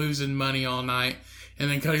he'd been losing money all night.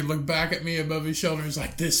 And then Cody looked back at me above his shoulder and was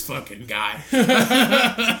like, "This fucking guy." And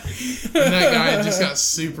that guy just got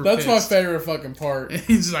super That's pissed. my favorite fucking part.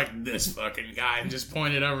 He's like, "This fucking guy," and just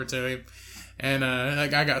pointed over to him. And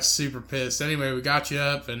that guy got super pissed. Anyway, we got you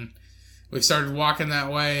up, and we started walking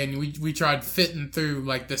that way, and we tried fitting through,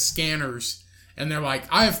 like, the scanners. And they're like,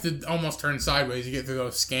 I have to almost turn sideways to get through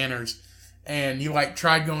those scanners. And you, like,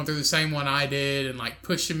 tried going through the same one I did and, like,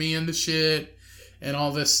 pushing me into shit and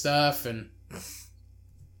all this stuff. And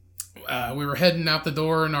we were heading out the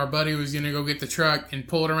door, and our buddy was going to go get the truck and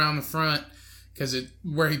pull it around the front. Because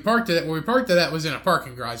where we parked it at was in a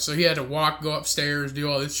parking garage. So he had to walk, go upstairs, do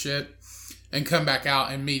all this shit, and come back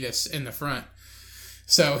out and meet us in the front.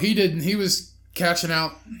 So he was cashing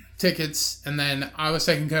out tickets, and then I was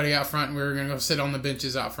taking Cody out front, and we were going to go sit on the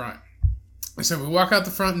benches out front. So we walk out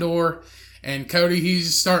the front door, and Cody,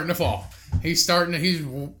 he's starting to fall. He's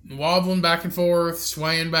wobbling back and forth,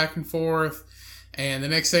 swaying back and forth, and the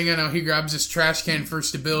next thing I know, he grabs his trash can for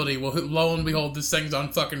stability. Well, lo and behold, this thing's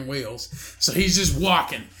on fucking wheels. So he's just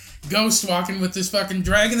walking, ghost walking with this fucking,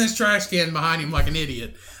 dragging this trash can behind him like an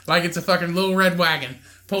idiot. Like it's a fucking little red wagon,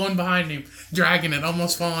 pulling behind him, dragging it,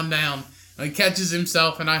 almost falling down. He catches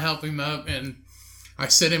himself, and I help him up, and I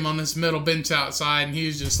sit him on this middle bench outside, and he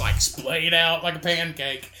was just like splayed out like a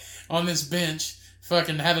pancake on this bench.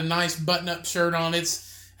 Fucking had a nice button-up shirt on.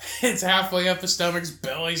 It's halfway up his stomach, his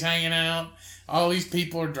belly's hanging out. All these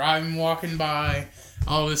people are driving, walking by,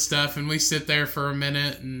 all this stuff, and we sit there for a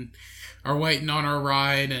minute and are waiting on our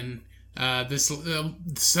ride, and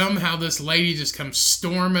somehow this lady just comes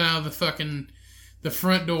storming out of the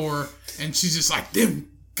front door, and she's just like, "Them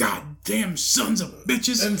goddamn sons of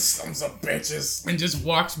bitches." And sons of bitches. And just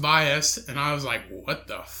walks by us, and I was like, "What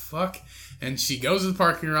the fuck?" And she goes to the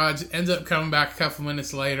parking garage, ends up coming back a couple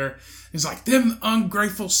minutes later. He's like, "Them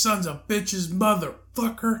ungrateful sons of bitches,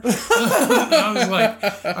 motherfucker."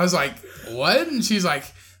 I was like, "What?" And she's like,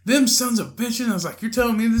 "Them sons of bitches." And I was like, "You're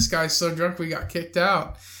telling me this guy's so drunk we got kicked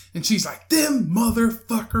out?" And she's like, "Them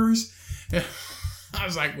motherfuckers." And I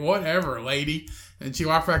was like, "Whatever, lady." And she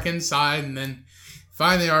walked back inside, and then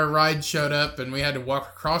finally our ride showed up, and we had to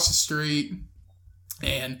walk across the street.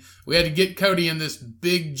 And we had to get Cody in this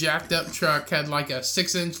big jacked up truck, had like a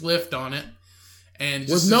 6-inch lift on it. And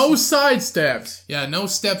with no side steps. Yeah, no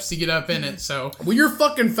steps to get up in it. So when you're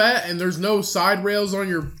fucking fat and there's no side rails on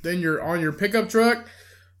your pickup truck,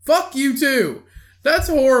 fuck you too. That's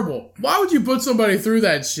horrible. Why would you put somebody through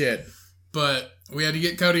that shit? But we had to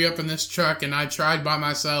get Cody up in this truck, and I tried by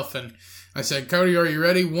myself, and I said, Cody, are you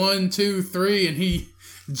ready? 1, 2, 3, and he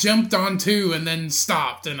jumped on 2 and then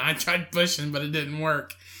stopped, and I tried pushing, but it didn't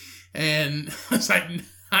work. And I was like,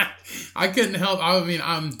 I couldn't help. I mean,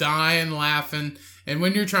 I'm dying laughing. And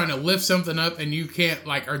when you're trying to lift something up and you can't,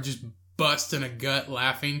 like, are just busting a gut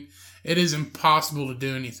laughing, it is impossible to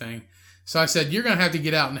do anything. So I said, you're going to have to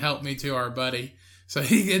get out and help me to our buddy. So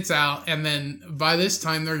he gets out, and then by this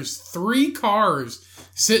time, there's 3 cars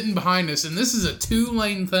sitting behind us, and this is a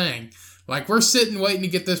 2-lane thing. Like, we're sitting waiting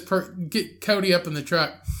to get Cody up in the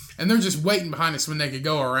truck, and they're just waiting behind us when they could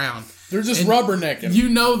go around. They're just rubbernecking. You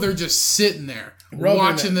know they're just sitting there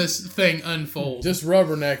watching this thing unfold. Just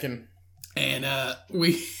rubbernecking. And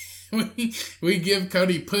we give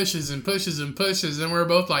Cody pushes and pushes and pushes, and we're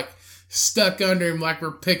both like stuck under him like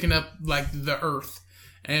we're picking up like the earth.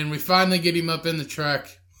 And we finally get him up in the truck,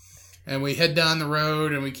 and we head down the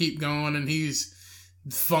road, and we keep going, and he's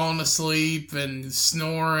falling asleep and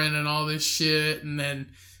snoring and all this shit. And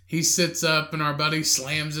then he sits up, and our buddy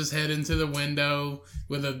slams his head into the window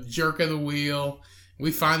with a jerk of the wheel.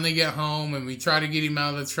 We finally get home, and we try to get him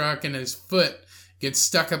out of the truck, and his foot gets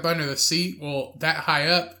stuck up under the seat, well, that high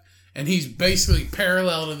up, and he's basically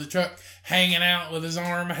parallel to the truck, hanging out with his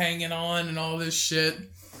arm hanging on and all this shit,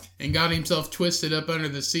 and got himself twisted up under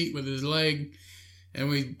the seat with his leg, and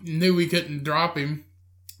we knew we couldn't drop him,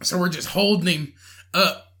 so we're just holding him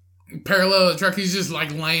up parallel to the truck. He's just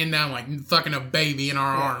like laying down like fucking a baby in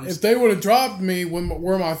our arms. If they would have dropped me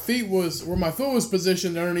where my foot was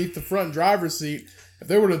positioned underneath the front driver's seat, if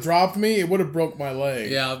they would have dropped me, it would have broke my leg.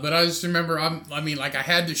 Yeah, but I just remember, I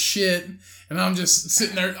had to shit, and I'm just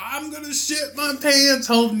sitting there, I'm going to shit my pants,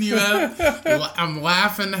 holding you up. I'm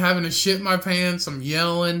laughing, having to shit my pants. I'm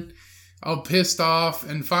yelling, all pissed off,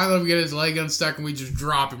 and finally we get his leg unstuck, and we just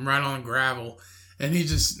drop him right on the gravel. And he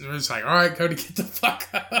just was like, all right, Cody, get the fuck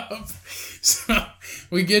up. So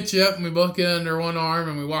we get you up, and we both get under one arm,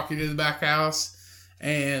 and we walk you to the back house,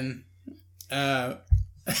 and I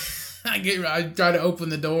try to open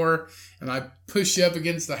the door, and I push you up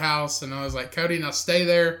against the house, and I was like, Cody, now stay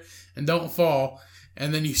there and don't fall.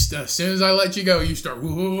 And then as soon as I let you go, you start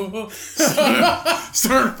falling.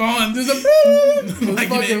 There's a like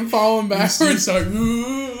fucking falling backwards. Start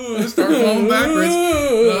falling backwards.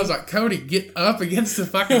 And I was like, Cody, get up against the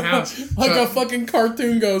fucking house. Like a fucking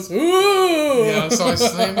cartoon goes, ooh. Yeah, so I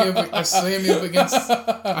slam you up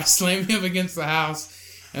against the house.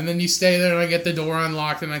 And then you stay there, and I get the door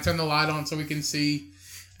unlocked, and I turn the light on so we can see.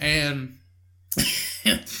 And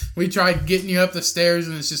we tried getting you up the stairs,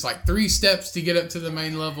 and it's just like 3 steps to get up to the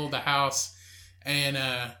main level of the house. And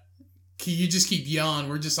you just keep yelling.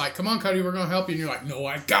 We're just like, come on, Cody, we're going to help you. And you're like, no,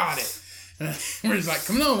 I got it. And we're just like,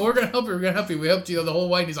 come on, we're going to help you. We're going to help you. We helped you the whole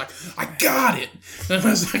way. And he's like, I got it. And I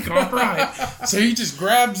was like, all right. So he just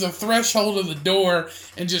grabs the threshold of the door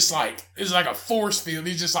and just like, it's like a force field.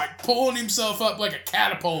 He's just like pulling himself up like a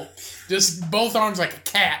catapult. Just both arms like a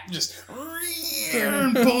cat. Just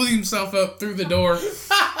pulling himself up through the door.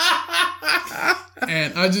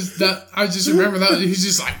 And I just remember that. He's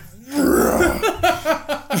just like,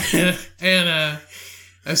 and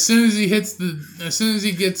as soon as he gets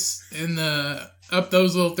up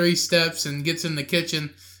those little 3 steps and gets in the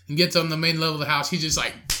kitchen and gets on the main level of the house, he just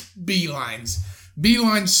like beelines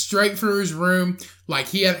straight for his room like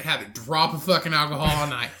he hadn't had a drop of fucking alcohol all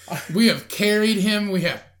night. We have carried him. We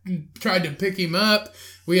have tried to pick him up.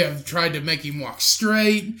 We have tried to make him walk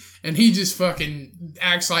straight, and he just fucking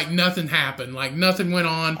acts like nothing happened, like nothing went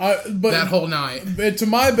on that whole night. But to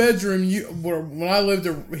my bedroom, when I lived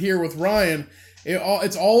here with Ryan,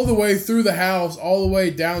 it's all the way through the house, all the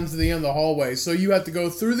way down to the end of the hallway. So you have to go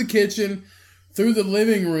through the kitchen, through the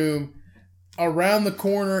living room, around the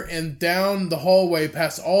corner, and down the hallway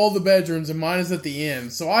past all the bedrooms, and mine is at the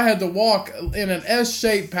end. So I had to walk in an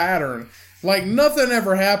S-shaped pattern, like nothing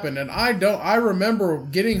ever happened. And I remember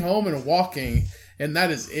getting home and walking, and that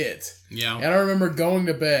is it. Yeah. And I remember going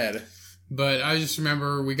to bed. But I just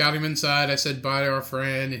remember we got him inside. I said bye to our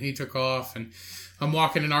friend, and he took off, and I'm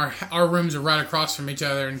walking in our rooms are right across from each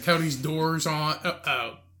other, and Cody's doors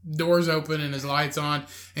open and his lights on,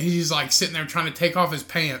 and he's like sitting there trying to take off his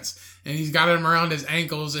pants, and he's got them around his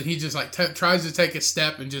ankles, and he just like tries to take a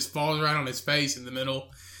step and just falls right on his face in the middle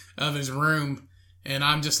of his room, and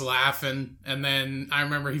I'm just laughing. And then I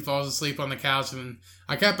remember he falls asleep on the couch, and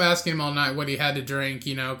I kept asking him all night what he had to drink,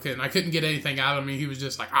 and I couldn't get anything out of him. He was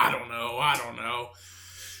just like, I don't know.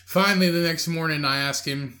 Finally, the next morning, I asked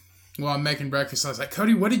him, while I'm making breakfast, I was like,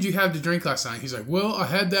 Cody, what did you have to drink last night? He's like, well, I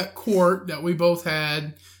had that quart that we both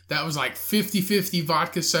had. That was like 50-50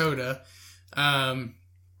 vodka soda. And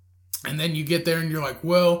then you get there and you're like,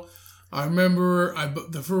 well, I remember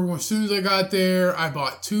as soon as I got there, I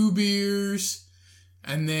bought 2 beers,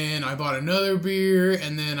 and then I bought another beer,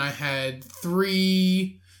 and then I had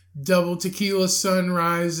 3 double tequila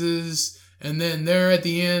sunrises, and then there at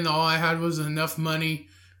the end, all I had was enough money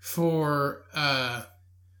for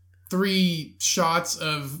 3 shots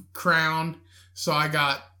of Crown. So I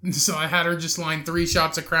had her just line 3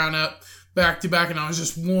 shots of Crown up back to back, and I was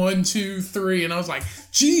just 1, 2, 3, and I was like,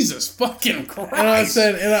 Jesus fucking Christ! And I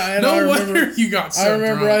said, no wonder you got so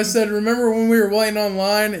drunk. I said, remember when we were waiting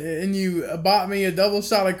online and you bought me a double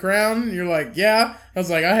shot of Crown? And you're like, yeah. I was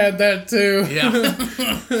like, I had that too.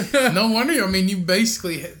 Yeah. No wonder. I mean, you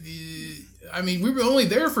basically. I mean, we were only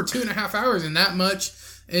there for 2.5 hours, and that much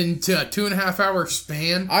into a 2.5 hour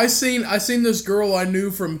span. I seen this girl I knew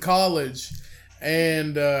from college,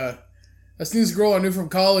 and I seen this girl I knew from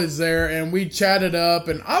college there, and we chatted up,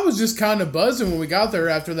 and I was just kind of buzzing when we got there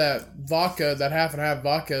after that half and half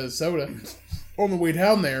vodka soda on the way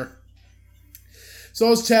down there. So I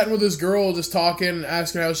was chatting with this girl, just talking,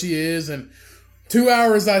 asking how she is, and 2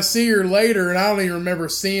 hours I see her later, and I don't even remember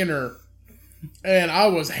seeing her. And I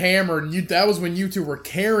was hammered. That was when you two were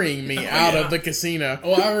carrying me out of the casino.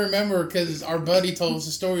 Oh, I remember because our buddy told us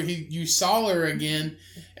the story. You saw her again,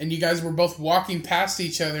 and you guys were both walking past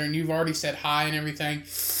each other, and you've already said hi and everything.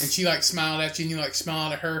 And she smiled at you, and you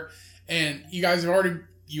smiled at her, and you guys have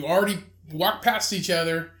already walked past each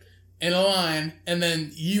other in a line, and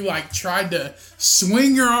then you tried to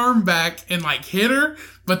swing your arm back and hit her.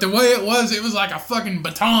 But the way it was like a fucking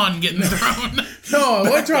baton getting thrown. No, I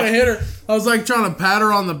wasn't trying to hit her. I was trying to pat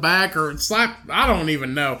her on the back or slap. I don't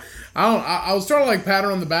even know. I was trying to pat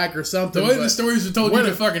her on the back or something. The way the stories are told, you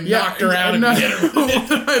to fucking knocked her out and hit her. When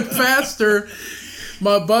I passed her,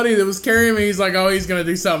 my buddy that was carrying me, he's like, oh, he's going to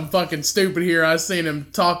do something fucking stupid here. I seen him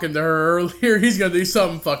talking to her earlier. He's going to do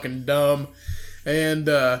something fucking dumb. And,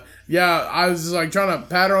 I was just trying to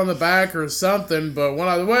pat her on the back or something, but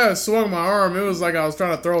the way I swung my arm, it was like I was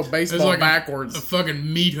trying to throw a baseball backwards. A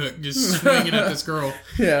fucking meat hook just swinging at this girl.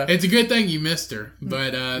 Yeah. It's a good thing you missed her,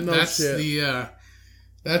 but that's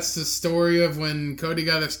the story of when Cody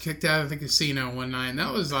got us kicked out of the casino one night. And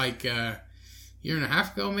that was a year and a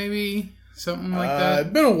half ago, maybe, something like that. It's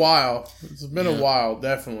been a while. It's been a while,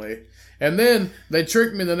 definitely. And then they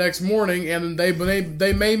tricked me the next morning, and they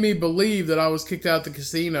made me believe that I was kicked out the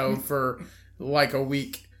casino for a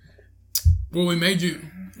week. Well,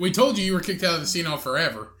 we told you were kicked out of the casino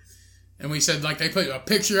forever. And we said, they put a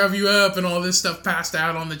picture of you up and all this stuff passed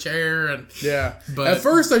out on the chair. And yeah. But at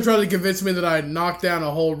first, they tried to convince me that I had knocked down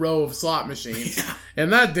a whole row of slot machines. Yeah.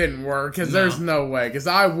 And that didn't work, because there's no way. Because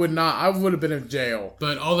I would have been in jail.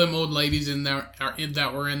 But all them old ladies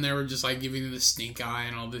that were in there were just, giving you the stink eye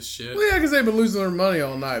and all this shit. Well, yeah, because they've been losing their money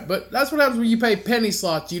all night. But that's what happens when you pay penny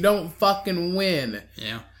slots. You don't fucking win.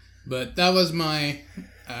 Yeah. But that was my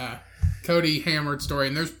Cody hammered story,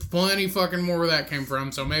 and there's plenty fucking more where that came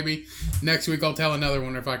from, so maybe next week I'll tell another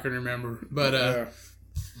one if I can remember. But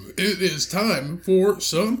it is time for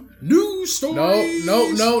some news stories.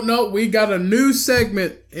 No, we got a new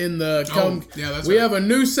segment in the we have a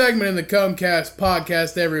new segment in the Cumcast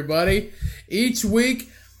podcast, everybody. Each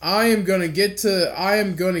week I am gonna get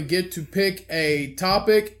to pick a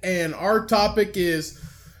topic, and our topic is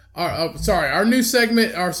our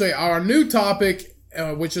new topic,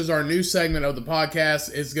 which is our new segment of the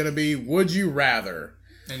podcast, is going to be Would You Rather?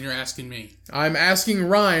 And you're asking me. I'm asking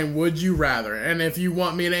Ryan, would you rather? And if you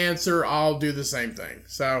want me to answer, I'll do the same thing.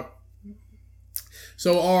 So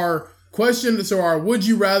our would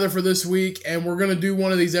you rather for this week, and we're going to do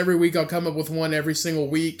one of these every week. I'll come up with one every single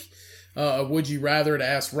week. Would you rather to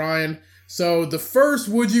ask Ryan. So the first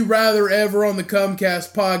would you rather ever on the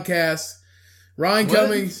Cumcast podcast, Ryan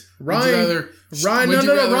Cummings. Ryan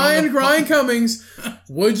Cummings.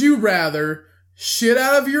 Would you rather shit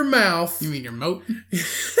out of your mouth? You mean your moat?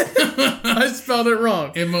 I spelled it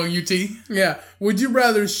wrong. M-O-U-T? Yeah. Would you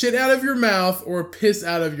rather shit out of your mouth or piss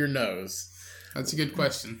out of your nose? That's a good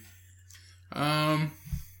question. Well,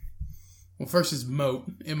 first is moat.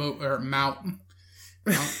 M-O or mouth.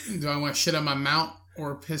 Do I want to shit out my mouth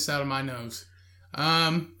or piss out of my nose?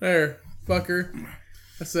 There, fucker.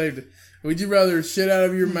 I saved it. Would you rather shit out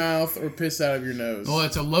of your mouth or piss out of your nose? Well,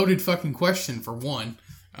 it's a loaded fucking question for one.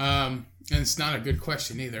 And it's not a good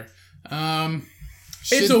question either.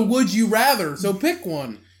 It's a would you rather, so pick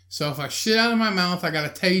one. So if I shit out of my mouth, I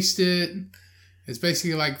gotta taste it. It's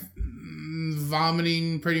basically like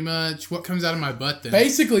vomiting, pretty much. What comes out of my butt then?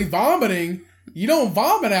 Basically vomiting? You don't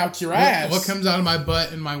vomit out your ass. What comes out of my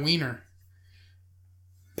butt and my wiener?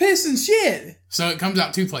 Piss and shit. So it comes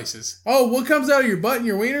out 2 places. Oh, what comes out of your butt and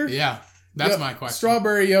your wiener? Yeah, that's my question.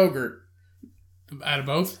 Strawberry yogurt. Out of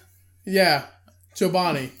both? Yeah,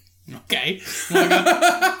 Chobani. Okay. Well,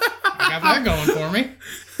 I got that going for me.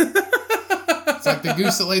 It's like the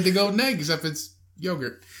goose that laid the golden egg, except it's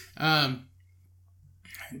yogurt.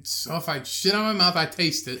 So if I shit on my mouth, I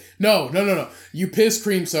taste it. No. You piss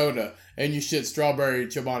cream soda and you shit strawberry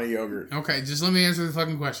Chobani yogurt. Okay, just let me answer the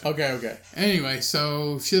fucking question. Okay. Anyway,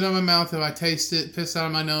 so shit on my mouth, if I taste it, piss out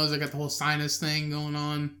of my nose, I got the whole sinus thing going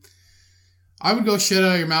on. I would go shit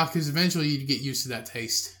out of your mouth because eventually you'd get used to that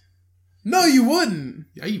taste. No, you wouldn't.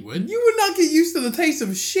 Yeah, you would. You would not get used to the taste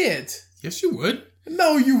of shit. Yes, you would.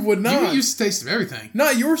 No, you would not. You get used to the taste of everything.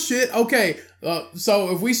 Not your shit. Okay,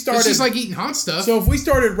 so if we started... It's just like eating hot stuff. So if we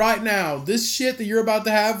started right now, this shit that you're about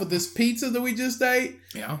to have with this pizza that we just ate...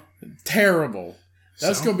 Yeah. Terrible.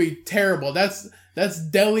 That's going to be terrible. That's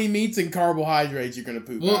deli meats and carbohydrates you're going to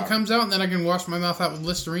poop out. Well, it comes out and then I can wash my mouth out with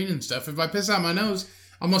Listerine and stuff. If I piss out my nose,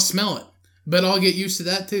 I'm going to smell it. But I'll get used to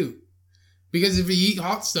that too. Because if you eat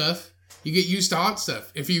hot stuff... You get used to hot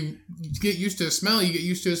stuff. If you get used to a smell, you get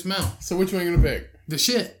used to a smell. So which one are you going to pick? The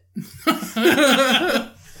shit.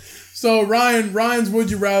 So Ryan's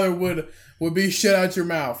would you rather would be shit out your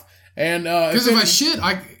mouth. And because if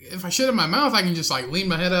I shit in my mouth, I can just like lean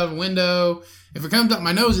my head out of a window. If it comes up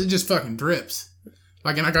my nose, it just fucking drips.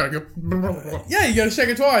 Like, and I gotta go. Yeah, you gotta shake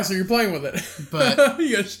it twice or you're playing with it. But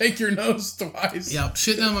you gotta shake your nose twice. Yep,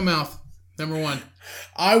 shit down my mouth. Number one.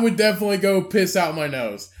 I would definitely go piss out my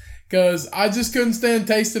nose. Because I just couldn't stand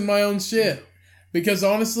tasting my own shit. Because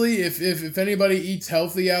honestly, if anybody eats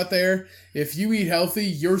healthy out there, if you eat healthy,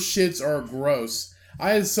 your shits are gross.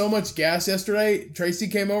 I had so much gas yesterday. Tracy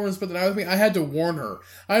came over and spent the night with me. I had to warn her.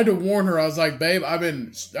 I was like, babe, I've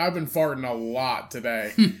been farting a lot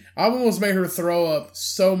today. I almost made her throw up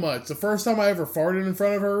so much. The first time I ever farted in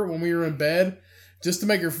front of her when we were in bed, just to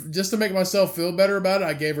make myself feel better about it,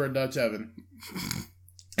 I gave her a Dutch oven.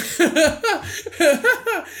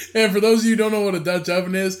 And for those of you who don't know what a Dutch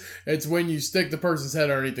oven is, it's when you stick the person's head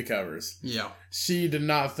underneath the covers. Yeah. She did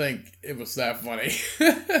not think it was that funny.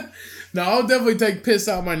 No, I'll definitely take piss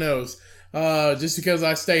out my nose. Just because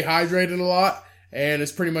I stay hydrated a lot, and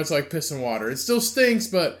it's pretty much like piss and water. It still stinks,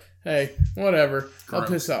 but hey, whatever.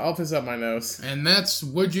 Gross. I'll piss out my nose. And that's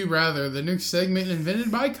Would You Rather, the new segment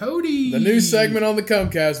invented by Cody. The new segment on the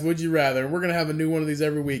Comcast, Would You Rather. We're gonna have a new one of these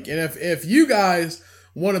every week. And if you guys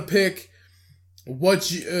want to pick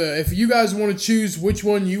if you guys want to choose which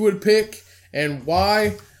one you would pick and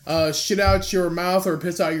why, shit out your mouth or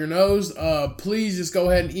piss out your nose, please just go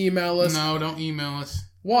ahead and email us. No, don't email us.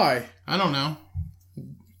 Why? I don't know.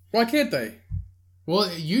 Why can't they?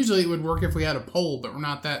 Well, usually it would work if we had a poll, but we're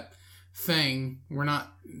not that thing. We're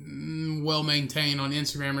not well maintained on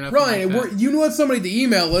Instagram or nothing Right, like that. you want somebody to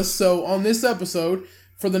email us, so on this episode,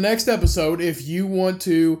 for the next episode, if you want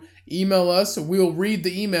to email us, we'll read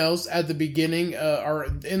the emails at the beginning,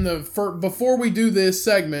 before we do this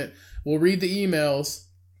segment, we'll read the emails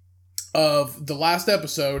of the last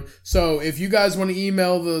episode. So if you guys want to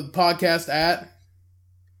email the podcast at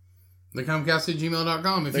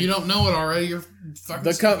thecomcast@gmail.com. If you don't know it already, you're fucking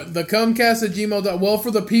the comcast@gmail.com. Well,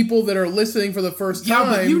 for the people that are listening for the first time,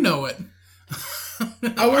 yeah, but you know it.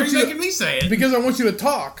 Why are you making me say it? Because I want you to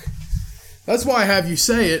talk. That's why I have you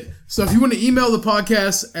say it. So if you want to email the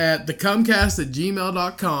podcast at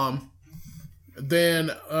thecomcast@gmail.com,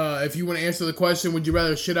 then if you want to answer the question, would you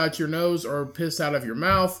rather shit out your nose or piss out of your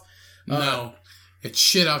mouth? No. It's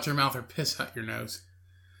shit out your mouth or piss out your nose.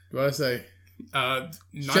 What did I say?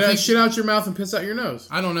 Shit out your mouth and piss out your nose.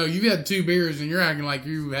 I don't know. You've had 2 beers and you're acting like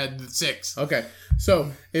you had 6. Okay. So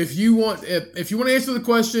if you want to answer the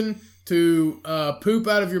question to poop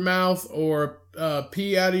out of your mouth or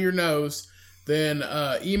pee out of your nose, then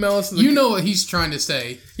email us. You know what he's trying to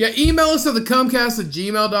say. Yeah, email us at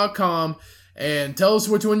thecomcast@gmail.com and tell us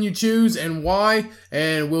which one you choose and why,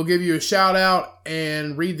 and we'll give you a shout out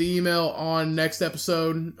and read the email on next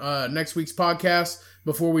episode, next week's podcast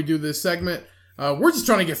before we do this segment. We're just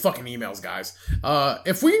trying to get fucking emails, guys.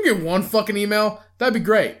 If we can get one fucking email, that'd be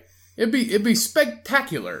great. It'd be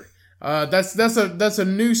spectacular. That's a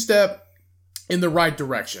new step in the right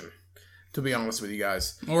direction, to be honest with you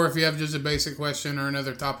guys. Or if you have just a basic question or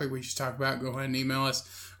another topic we should talk about, go ahead and email us.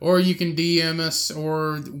 Or you can DM us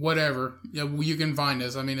or whatever. You can find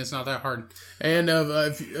us. I mean, it's not that hard. And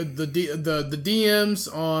if the DMs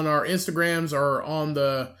on our Instagrams are on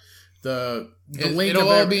the link. It'll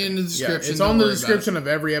all be in the description. Yeah, it's on the description of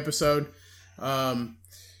every episode.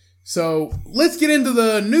 So let's get into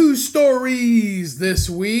the news stories this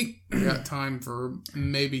week. We got time for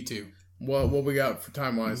maybe 2. What we got for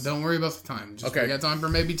time wise? Don't worry about the time. Just okay. We got time for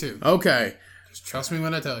maybe 2. Okay. Just trust me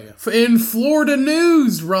when I tell you. In Florida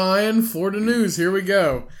news, Ryan. Florida news. Here we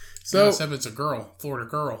go. So except it's a girl. Florida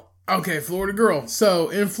girl. Okay, Florida girl. So,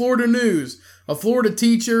 in Florida news, a Florida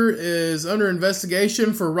teacher is under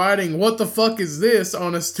investigation for writing "What the fuck is this?"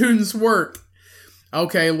 on a student's work.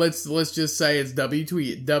 Okay, let's just say it's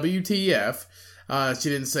WTF. She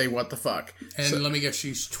didn't say what the fuck. And let me guess,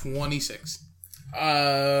 she's 26.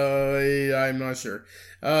 I'm not sure.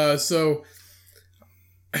 So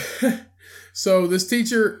this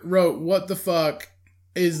teacher wrote "What the fuck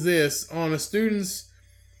is this?" on a student's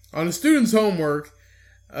homework.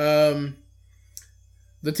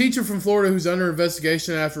 The teacher from Florida who's under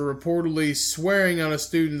investigation after reportedly swearing on a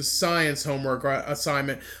student's science homework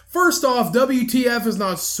assignment. First off, WTF is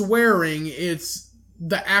not swearing, it's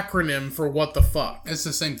the acronym for what the fuck. It's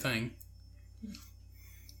the same thing.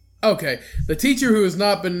 Okay, the teacher who has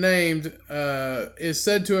not been named is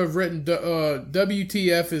said to have written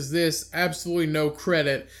WTF is this, absolutely no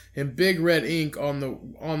credit, in big red ink on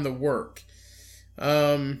the work.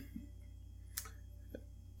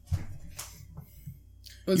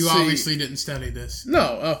 You obviously didn't study this.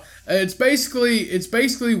 No, it's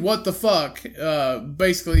basically what the fuck.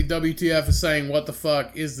 Basically, WTF is saying what the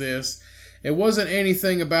fuck is this. It wasn't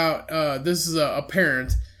anything about. This is a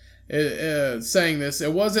parent saying this.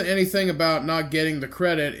 It wasn't anything about not getting the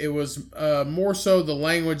credit. It was more so the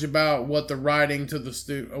language about what the writing to the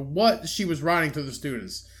what she was writing to the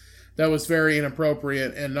students. That was very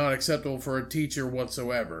inappropriate and not acceptable for a teacher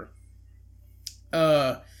whatsoever.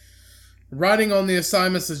 Writing on the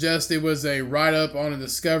assignment suggests it was a write-up on a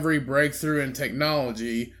discovery, breakthrough, in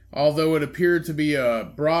technology, although it appeared to be a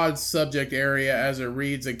broad subject area as it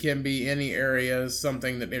reads, it can be any area,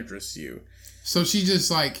 something that interests you. So she just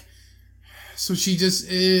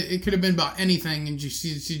it could have been about anything, and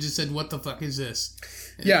she just said, "What the fuck is this?"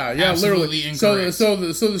 Yeah, Absolutely literally. Incorrect. So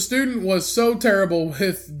the student was so terrible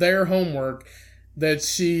with their homework that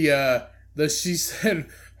she said,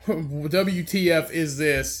 "WTF is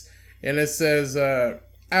this?" And it says,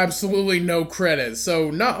 absolutely no credit. So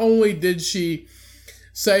not only did she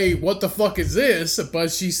say, "What the fuck is this?"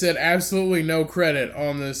 but she said absolutely no credit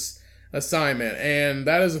on this assignment. And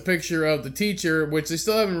that is a picture of the teacher, which they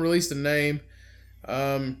still haven't released a name.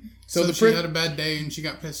 So she had a bad day and she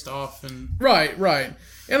got pissed off. And Right.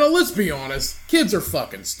 And let's be honest, kids are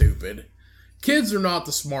fucking stupid. Kids are not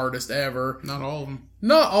the smartest ever. Not all of them.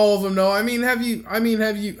 Not all of them, no.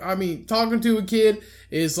 Talking to a kid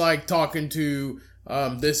is like talking to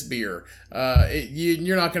this beer.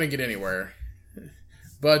 You're not going to get anywhere.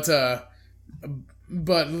 But the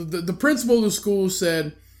principal of the school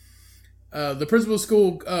said,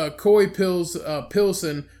 Coy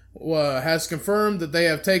Pilson, has confirmed that they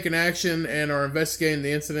have taken action and are investigating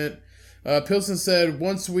the incident. Pilson said,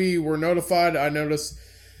 "Once we were notified, I noticed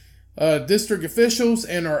district officials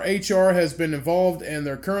and our HR has been involved and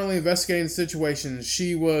they're currently investigating the situation.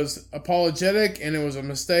 She was apologetic and it was a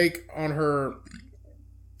mistake on her."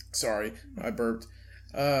 Sorry, I burped.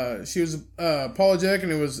 She was apologetic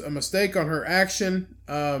and it was a mistake on her action.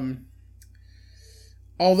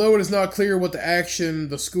 Although it is not clear what the action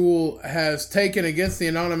the school has taken against the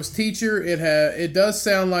anonymous teacher, it does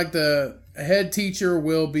sound like the head teacher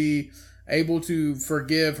will be able to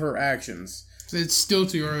forgive her actions. It's still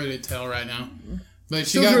too early to tell right now. But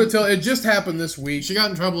it just happened this week. She got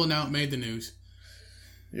in trouble and now it made the news.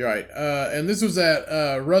 You're right. And this was at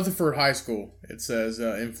Rutherford High School, it says,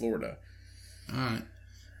 in Florida. Alright.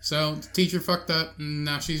 So, the teacher fucked up and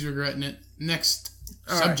now she's regretting it. Next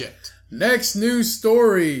subject. Right. Next news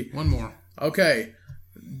story. One more. Okay.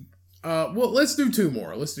 Well, let's do two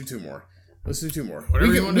more.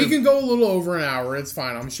 Whatever you want to do. We can go a little over an hour. It's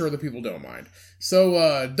fine. I'm sure the people don't mind.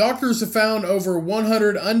 So, doctors have found over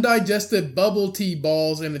 100 undigested bubble tea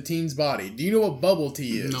balls in a teen's body. Do you know what bubble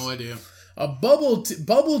tea is? No idea. A bubble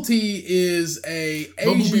tea is a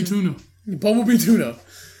Asian... Bumblebee tuna.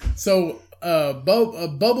 So,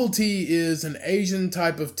 bubble tea is an Asian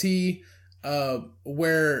type of tea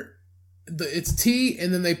where it's tea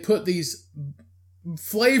and then they put these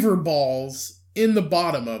flavor balls in the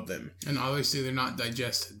bottom of them. And obviously they're not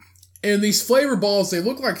digested. And these flavor balls, they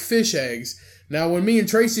look like fish eggs. Now, when me and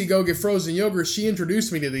Tracy go get frozen yogurt, she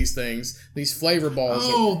introduced me to these things, these flavor balls.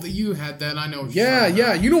 Oh, you had that. I know. Yeah.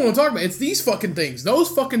 You know what I'm talking about. It's these fucking things. Those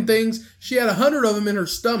fucking things. She had 100 of them in her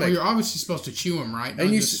stomach. Well, you're obviously supposed to chew them, right? Not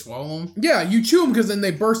and you just swallow them. Yeah, you chew them because then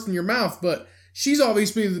they burst in your mouth. But she's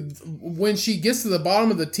obviously, when she gets to the bottom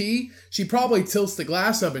of the tea, she probably tilts the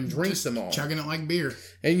glass up and drinks them all. Chugging it like beer.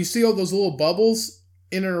 And you see all those little bubbles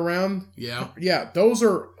in and around? Yeah, those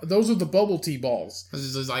are the bubble tea balls. This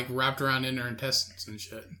is like wrapped around in her intestines and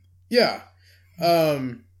shit. Yeah.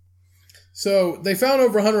 So they found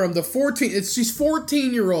over 100 of them. She's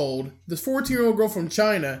 14-year-old. This 14-year-old girl from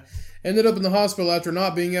China, ended up in the hospital after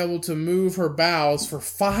not being able to move her bowels for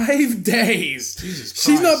 5 days. Jesus Christ.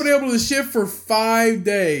 She's not been able to shit for 5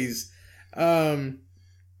 days.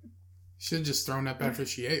 Should have just thrown up after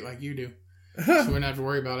she ate like you do. She wouldn't have to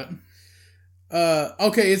worry about it.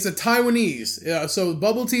 Okay, it's a Taiwanese. So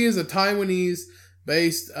bubble tea is a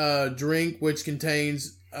Taiwanese-based drink which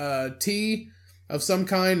contains tea of some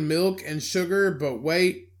kind, milk, and sugar. But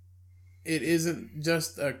wait, it isn't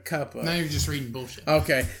just a cup of. Now you're just reading bullshit.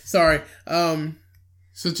 Okay, sorry.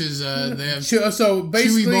 Such as they have So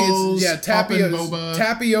basically, chewy balls, it's popping boba.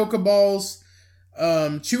 tapioca balls,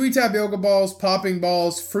 chewy tapioca balls, popping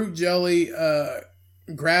balls, fruit jelly,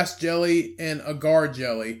 grass jelly, and agar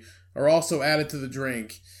jelly are also added to the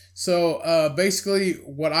drink. So basically,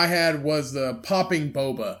 what I had was the popping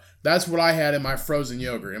boba. That's what I had in my frozen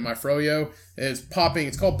yogurt. In my froyo, it's popping.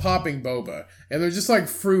 It's called popping boba, and they're just like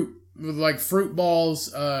fruit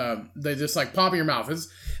balls. They just like pop in your mouth.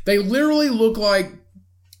 They literally look like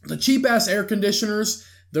the cheap ass air conditioners.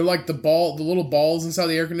 They're like the little balls inside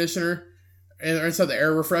the air conditioner and inside the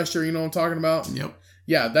air refresher. You know what I'm talking about? Yep.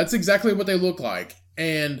 Yeah, that's exactly what they look like,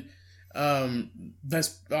 and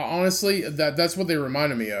that's honestly that's what they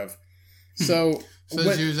reminded me of. So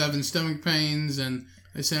she was having stomach pains, and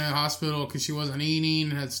they sent her to the hospital because she wasn't eating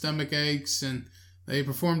and had stomach aches, and they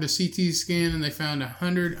performed a CT scan and they found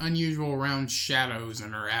 100 unusual round shadows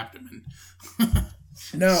in her abdomen.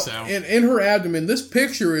 Now, in her abdomen, this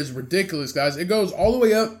picture is ridiculous, guys. It goes all the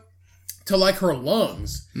way up to like her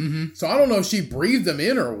lungs. Mm-hmm. So I don't know if she breathed them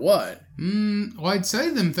in or what. Well, I'd say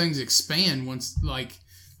them things expand once, like,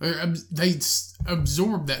 they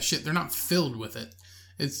absorb that shit. They're not filled with it.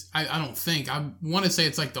 I don't think. I want to say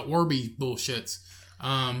it's like the Orby bullshits.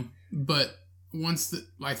 But once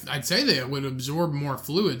I'd say they would absorb more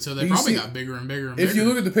fluid, so they probably got bigger and bigger and bigger. If you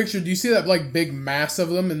look at the picture, do you see that like big mass of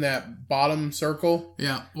them in that bottom circle?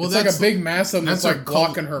 Yeah. Well, it's like a big mass of them that's like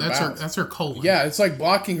blocking her bowels. That's her colon. Yeah, it's like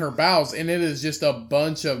blocking her bowels, and it is just a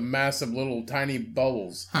bunch of massive little tiny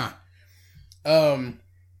bubbles. Huh.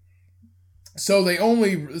 So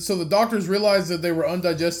the doctors realized that they were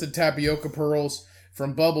undigested tapioca pearls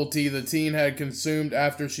from bubble tea the teen had consumed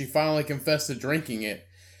after she finally confessed to drinking it.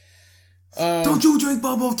 Don't you drink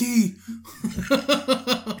bubble tea?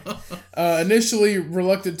 Initially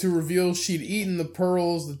reluctant to reveal she'd eaten the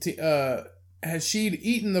pearls,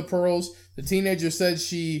 the teenager said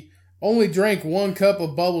she only drank 1 cup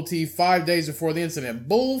of bubble tea 5 days before the incident.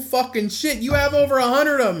 Bull fucking shit! You have over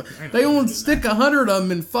 100 of them. They won't stick 100 of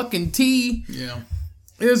them in fucking tea. Yeah,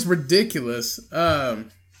 it's ridiculous.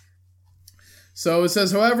 So it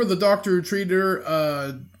says, however, the doctor who treated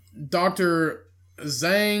her, Dr.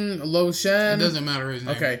 Zhang Loshan. It doesn't matter his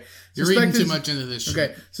name. Okay. You're reading too much into this shit.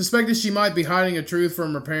 Okay. Suspected she might be hiding a truth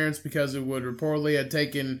from her parents because it would reportedly have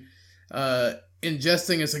taken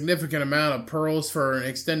ingesting a significant amount of pearls for an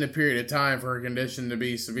extended period of time for her condition to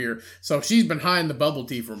be severe. So she's been hiding the bubble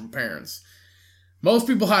tea from her parents. Most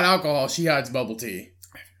people hide alcohol. She hides bubble tea.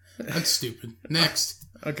 That's stupid. Next.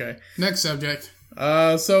 Okay. Next subject.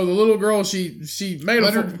 So the little girl, she made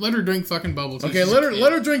let her drink fucking bubble tea. Okay,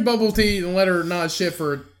 let her drink bubble tea and let her not shit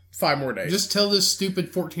for 5 more days. Just tell this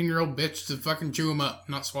stupid 14-year-old bitch to fucking chew them up,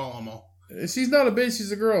 not swallow them all. She's not a bitch,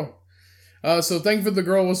 she's a girl. So thankfully the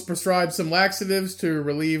girl was prescribed some laxatives to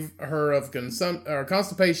relieve her of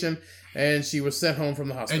constipation, and she was sent home from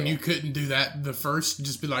the hospital. And you couldn't do that the first?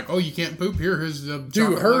 Just be like, oh, you can't poop? Here's the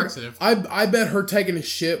chocolate laxative. I bet her taking a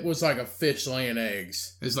shit was like a fish laying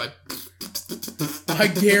eggs. It's like... I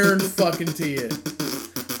guarantee it.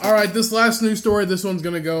 Alright, this last news story, this one's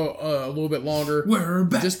gonna go a little bit longer. We're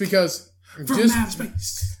back just because outer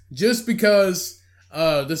space. Just because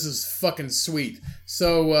this is fucking sweet.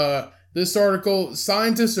 So, this article,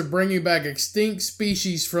 scientists are bringing back extinct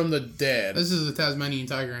species from the dead. This is the Tasmanian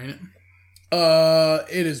tiger, ain't it?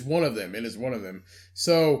 It is one of them.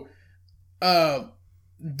 So,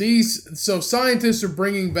 scientists are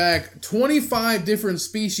bringing back 25 different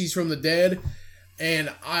species from the dead,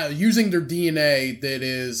 and using their DNA that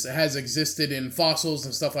has existed in fossils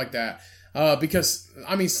and stuff like that. Because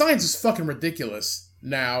I mean, science is fucking ridiculous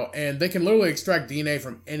now, and they can literally extract DNA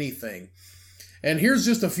from anything. And here's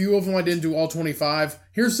just a few of them. I didn't do all 25.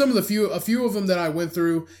 Here's some of a few of them that I went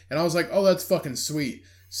through, and I was like, oh, that's fucking sweet.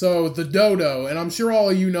 So the dodo, and I'm sure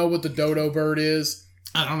all of you know what the dodo bird is.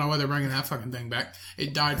 I don't know why they're bringing that fucking thing back.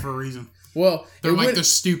 It died for a reson. Well, they're like the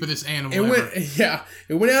stupidest animal ever.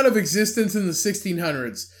 It went out of existence in the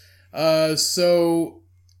 1600s. So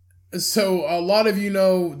a lot of you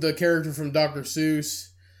know the character from Dr.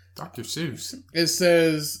 Seuss. Dr. Seuss. It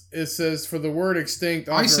says for the word extinct.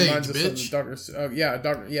 Ice Age, bitch.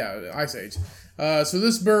 Ice Age. So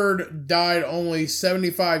this bird died only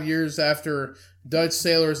 75 years after Dutch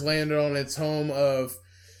sailors landed on its home of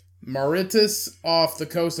Mauritius off the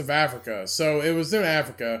coast of Africa. So it was in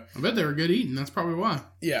Africa. I bet they were good eating. That's probably why.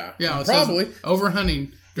 Yeah, Yeah, probably.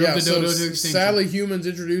 Overhunting drove the dodo to extinction. Sadly, humans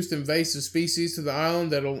introduced invasive species to the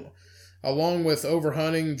island that, along with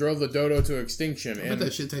overhunting, drove the dodo to extinction. I bet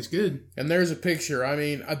that shit tastes good. And there's a picture. I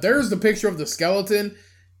mean, there's the picture of the skeleton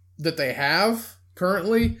that they have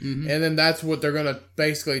currently, and then that's what they're gonna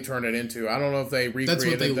basically turn it into. I don't know if they recreated That's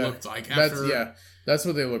what they that. looked like after That's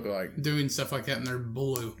what they look like. doing stuff like that, and they're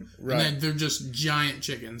blue. Right. And then they're just giant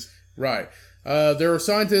chickens. Right. There are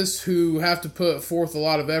scientists who have to put forth a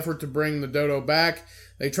lot of effort to bring the dodo back.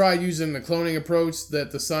 They tried using the cloning approach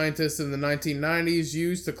that the scientists in the 1990s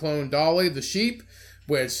used to clone Dolly, the sheep,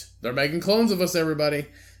 which they're making clones of us, everybody.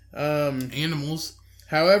 Animals.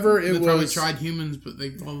 However, They probably tried humans, but they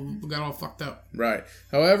got all fucked up. Right.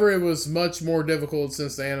 However, it was much more difficult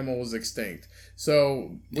since the animal was extinct.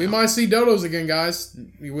 So we might see dodos again, guys.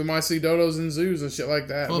 We might see dodos in zoos and shit like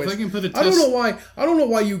that. Well, if they can put a I don't know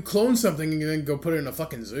why you clone something and then go put it in a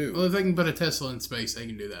fucking zoo. Well, if they can put a Tesla in space, they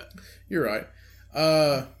can do that. You're right.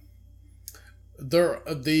 The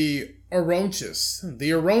Oronchus. The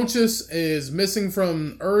Oronchus is missing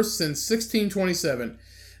from Earth since 1627.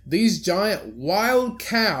 These giant wild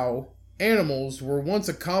cow animals were once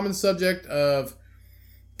a common subject of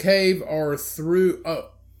cave or through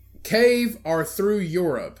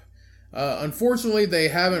Europe. Unfortunately, they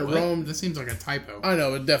haven't roamed. That seems like a typo. I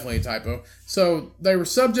know, it's definitely a typo. So they were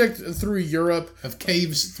subject through Europe. Of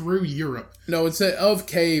caves through Europe. No, it said of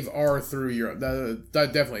cave are through Europe.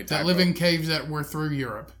 That definitely a typo. That live in caves that were through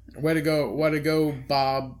Europe. Way to go,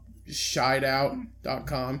 Bob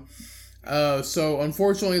Shideout.com. So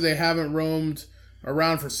unfortunately, they haven't roamed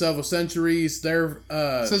around for several centuries.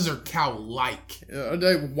 It says they're cow-like.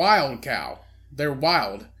 They're wild cow. They're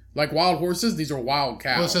wild. Like wild horses, these are wild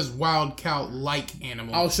cows. Well, it says wild cow-like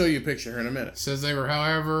animals. I'll show you a picture here in a minute. It says they were,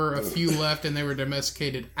 however, a few left, and they were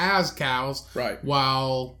domesticated as cows. Right.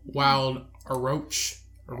 While wild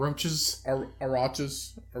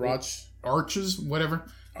arches, whatever.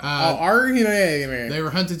 They were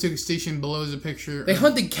hunted to extinction. Below is a picture. They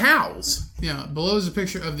hunted cows. Yeah, below is a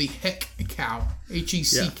picture of the heck cow.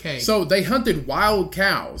 Heck. So they hunted wild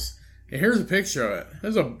cows. And here's a picture of it.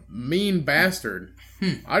 There's a mean bastard.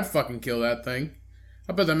 I'd fucking kill that thing.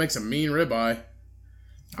 I bet that makes a mean ribeye.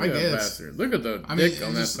 I guess. Look at the dick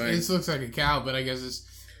on that thing. It looks like a cow, but I guess it's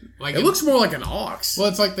like it looks more like an ox. Well,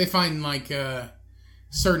 it's like they find like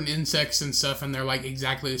certain insects and stuff, and they're like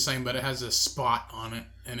exactly the same, but it has a spot on it,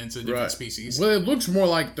 and it's a different species. Well, it looks more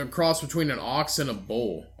like the cross between an ox and a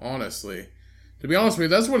bull. Honestly, to be honest with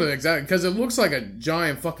you, that's what it exactly because it looks like a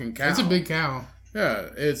giant fucking cow. It's a big cow. Yeah,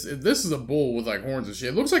 this is a bull with like horns and shit.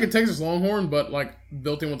 It looks like a Texas Longhorn, but like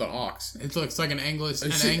built in with an ox. It looks like an Angus. It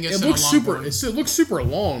looks super. It looks super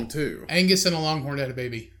long too. Angus and a Longhorn had a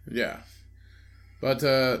baby. Yeah. But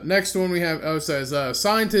next one we have it says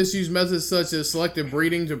scientists use methods such as selective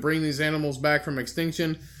breeding to bring these animals back from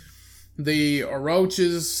extinction. The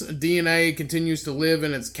Oroch's DNA continues to live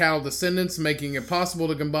in its cattle descendants, making it possible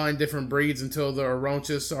to combine different breeds until the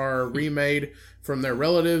Orochus are remade from their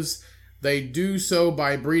relatives. They do so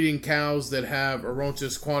by breeding cows that have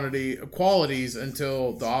Orochus qualities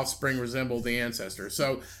until the offspring resemble the ancestors.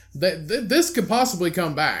 So this could possibly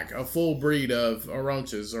come back, a full breed of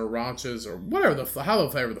Orochus or Ranchas or whatever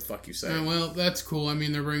however the fuck you say. Well, that's cool. I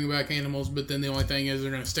mean, they're bringing back animals, but then the only thing is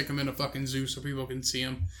they're going to stick them in a fucking zoo so people can see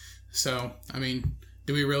them. So, I mean,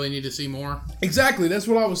 do we really need to see more? Exactly. That's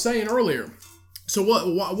what I was saying earlier. So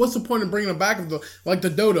what's the point of bringing them back? Like the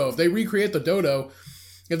dodo. If they recreate the dodo,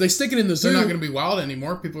 if they stick it in the zoo, they're not going to be wild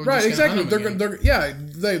anymore. People are right. Just exactly. They're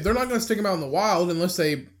not going to stick them out in the wild unless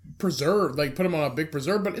they put them on a big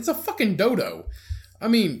preserve. But it's a fucking dodo. I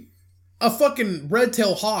mean, a fucking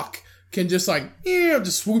red-tailed hawk can just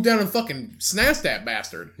just swoop down and fucking snatch that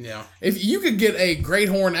bastard. Yeah. If you could get a great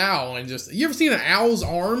horned owl and you ever seen an owl's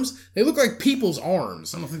arms? They look like people's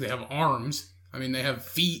arms. I don't think they have arms. I mean, they have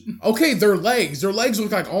feet. Okay, their legs. Their legs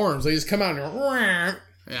look like arms. They just come out and go,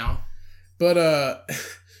 yeah. But,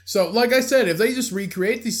 so, like I said, if they just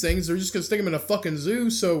recreate these things, they're just going to stick them in a fucking zoo,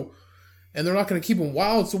 and they're not going to keep them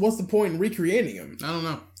wild, so what's the point in recreating them? I don't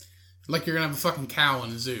know. Like you're going to have a fucking cow in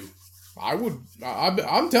a zoo.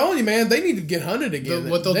 I'm telling you, man, they need to get hunted again.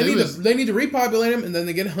 They need to repopulate them, and then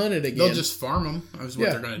they get hunted again. They'll just farm them. That's what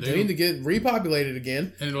they're going to do. They need to get repopulated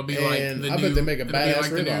again. And it'll be I bet they make a badass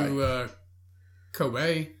ribeye. The new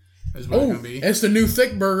Kobe is what it's going to be. It's the new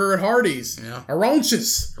thick burger at Hardee's. Yeah.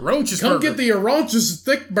 Orochus. Come get the Orochus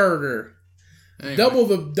thick burger. Anyway. Double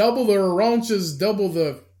the Orochus, double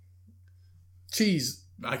the cheese.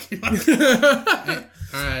 All right,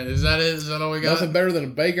 is that it? Is that all we got? Nothing better than a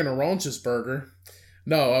bacon or raunchous burger.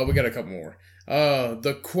 No, we got a couple more.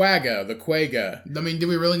 The Quagga. I mean, do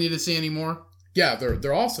we really need to see any more? Yeah,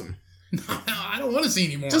 they're awesome. No, I don't want to see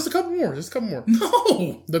any more. Just a couple more.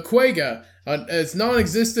 No! The Quagga. It's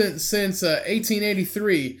non-existent since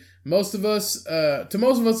 1883. To most of us,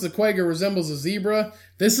 the Quagga resembles a zebra.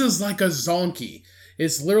 This is like a zonkey.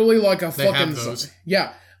 It's literally like a fucking zonkey.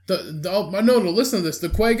 Yeah. Listen to this. The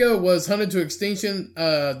Quagga was hunted to extinction,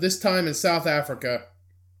 this time in South Africa.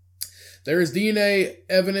 There is DNA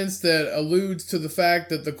evidence that alludes to the fact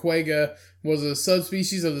that the Quagga was a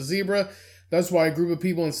subspecies of the zebra. That's why a group of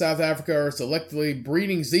people in South Africa are selectively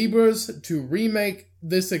breeding zebras to remake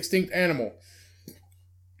this extinct animal.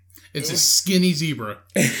 It's a skinny zebra.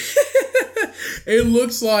 It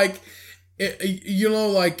looks like, it's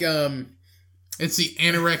the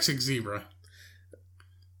anorexic zebra.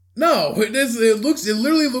 No, it is. It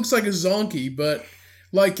literally looks like a zonkey, but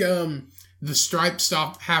like the stripes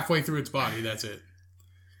stop halfway through its body. That's it.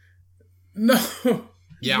 No.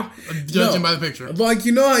 Yeah, judging by the picture. Like,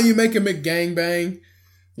 you know how you make a McGangbang?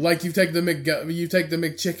 Like you take the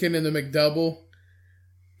McChicken and the McDouble.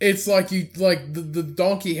 It's like the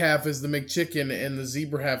donkey half is the McChicken and the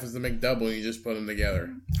zebra half is the McDouble. And you just put them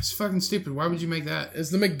together. It's fucking stupid. Why would you make that?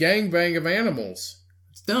 It's the McGangbang of animals.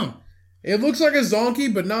 It's dumb. It looks like a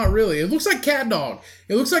zonkey, but not really. It looks like cat dog.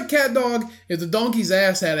 It looks like cat dog if the donkey's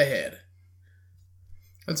ass had a head.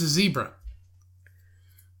 That's a zebra.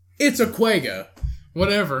 It's a Quagga.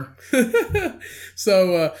 Whatever.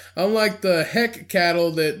 So, unlike the heck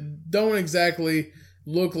cattle that don't exactly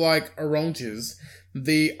look like oronches,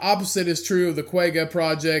 the opposite is true of the Quagga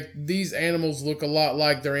project. These animals look a lot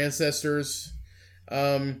like their ancestors.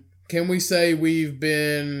 Can we say we've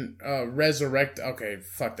been resurrected? Okay,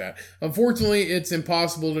 fuck that. Unfortunately, it's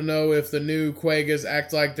impossible to know if the new Quaggas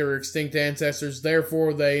act like their extinct ancestors.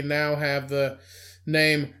 Therefore, they now have the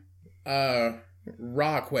name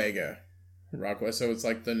Ra Quagga. So it's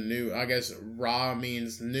like the new, I guess Ra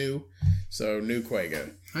means new, so new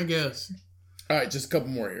Quagga. I guess. Alright, just a couple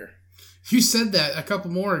more here. You said that a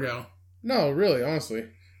couple more ago. No, really, honestly.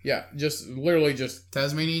 Yeah, literally just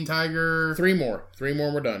Tasmanian tiger. Three more,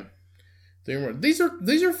 we're done. 3 more. These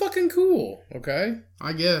are fucking cool, okay?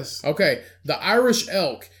 I guess. Okay, the Irish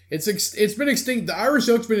elk. It's been extinct. The Irish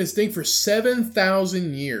elk's been extinct for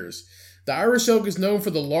 7,000 years. The Irish elk is known for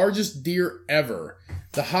the largest deer ever.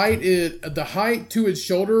 The height to its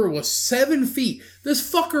shoulder was 7 feet. This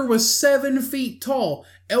fucker was 7 feet tall.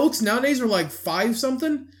 Elks nowadays are like 5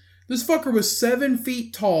 something. This fucker was 7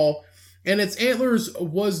 feet tall, and its antlers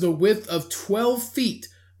was the width of 12 feet.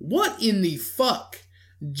 What in the fuck?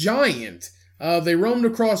 Giant. They roamed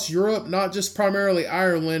across Europe, not just primarily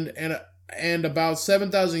Ireland, and about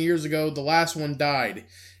 7,000 years ago, the last one died.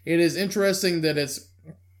 It is interesting that its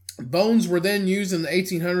bones were then used in the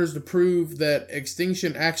 1800s to prove that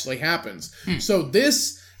extinction actually happens. So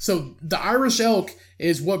the Irish elk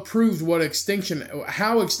is what proved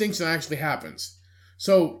how extinction actually happens.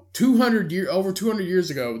 So over 200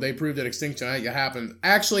 years ago, they proved that extinction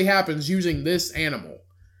actually happens using this animal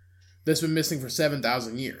that's been missing for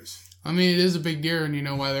 7,000 years. I mean, it is a big deer, and you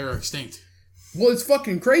know why they were extinct. Well, it's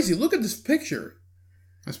fucking crazy. Look at this picture.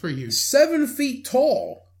 That's pretty huge. 7 feet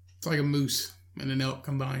tall. It's like a moose and an elk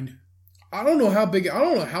combined. I don't know how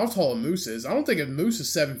tall a moose is. I don't think a moose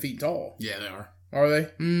is 7 feet tall. Yeah, they are. Are they?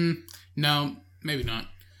 No, maybe not.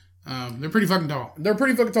 They're pretty fucking tall. They're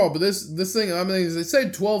pretty fucking tall, but this thing, I mean, they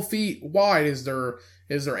said 12 feet wide is their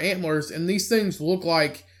antlers, and these things look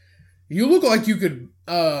like you could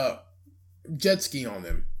jet ski on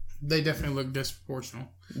them. They definitely look disproportional.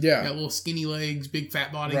 Yeah. Got little skinny legs, big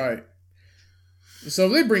fat body. Right. So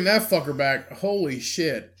if they bring that fucker back, holy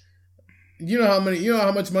shit. You know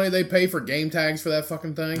how much money they pay for game tags for that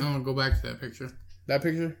fucking thing? I want to go back to that picture. That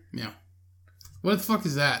picture? Yeah. What the fuck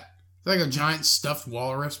is that? It's like a giant stuffed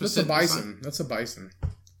walrus. That's a bison. That's a bison.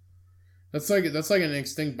 That's like an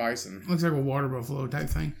extinct bison. Looks like a water buffalo type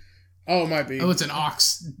thing. Oh, it might be. Oh, it's an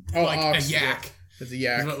ox. Oh, like ox, a yak. Yeah. It's a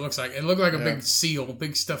yak. That's what it looks like. It looked like a big seal,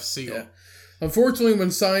 big stuffed seal. Yeah. Unfortunately,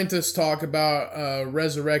 when scientists talk about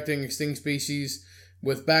resurrecting extinct species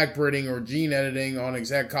with backbreeding or gene editing on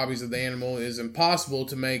exact copies of the animal, it is impossible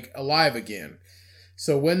to make alive again.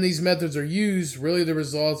 So when these methods are used, really the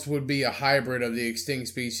results would be a hybrid of the extinct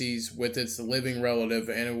species with its living relative,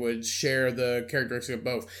 and it would share the characteristics of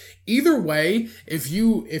both. Either way, if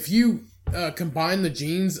you combine the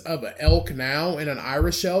genes of an elk now and an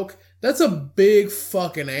Irish elk, that's a big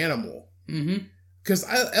fucking animal. Mm-hmm. Because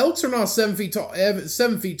elks are not 7 feet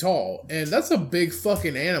tall, and that's a big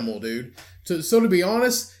fucking animal, dude. So to be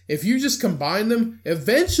honest, if you just combine them,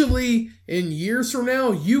 eventually in years from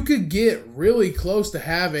now, you could get really close to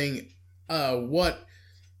having what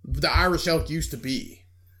the Irish elk used to be.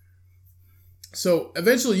 So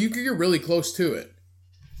eventually you could get really close to it.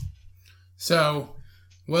 So,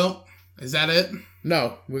 well, is that it?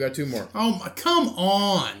 No, we got 2 more. Oh my, come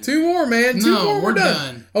on. 2 more, man. 2 more, we're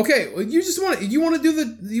done. Okay, well,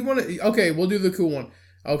 okay, we'll do the cool one.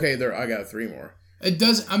 Okay, I got 3 more. It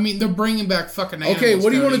does. I mean, they're bringing back fucking animals. Okay,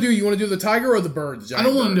 what do you want to do? You want to do the tiger or the bird? I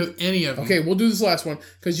don't want to do any of them. Okay, we'll do this last one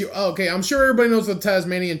okay, I'm sure everybody knows what the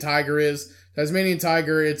Tasmanian tiger is. Tasmanian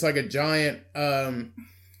tiger, it's like a giant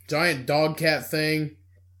dog cat thing.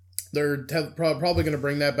 They're probably going to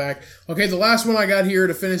bring that back. Okay, the last one I got here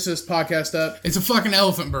to finish this podcast up. It's a fucking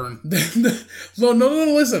elephant bird. No,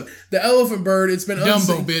 listen. The elephant bird, it's been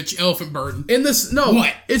Dumbo, bitch, elephant bird.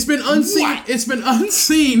 What? It's been unseen. What? It's been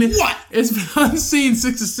unseen. What? It's been unseen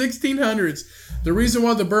since the 1600s. The reason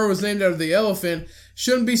why the bird was named after the elephant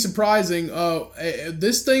shouldn't be surprising.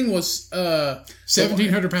 This thing was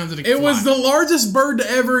 1,700 pounds. It was the largest bird to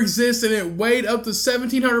ever exist, and it weighed up to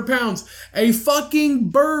 1,700 pounds. A fucking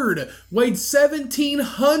bird weighed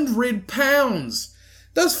 1,700 pounds.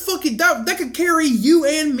 That's fucking that could carry you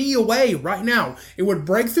and me away right now. It would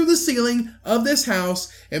break through the ceiling of this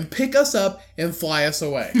house and pick us up and fly us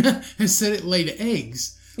away. Instead, it laid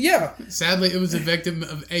eggs. Yeah. Sadly, it was a victim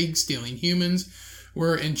of egg stealing. Humans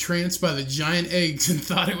were entranced by the giant eggs and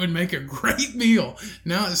thought it would make a great meal.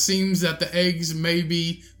 Now it seems that the eggs may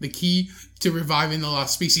be the key to reviving the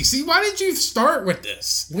lost species. See, why did you start with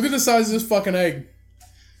this? Look at the size of this fucking egg.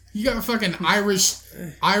 You got fucking Irish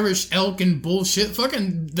elk and bullshit.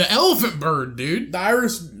 Fucking the elephant bird, dude. The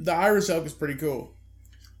Irish elk is pretty cool.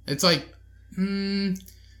 It's like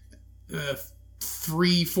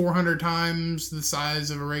 300-400 times the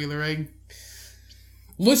size of a regular egg.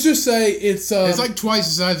 Let's just say it's like twice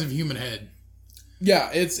the size of a human head. Yeah,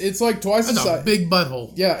 it's like twice the size. That's a big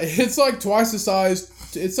butthole. Yeah, it's like twice the size.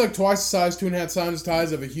 It's like twice the size, 2.5 times the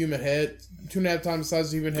size of a human head. 2.5 times the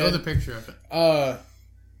size of a human head. Show the picture of it. Of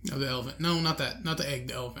the elephant. No, not that. Not the egg.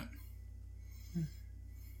 The elephant.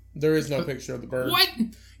 There is no picture of the bird. What?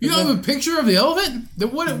 You don't have a picture of the elephant?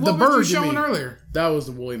 What bird were you showing earlier? That was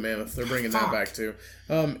the woolly mammoth. They're bringing that back too.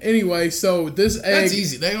 Anyway, so this egg. That's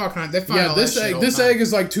easy. They all kind of. They find all this that egg. shit This all the egg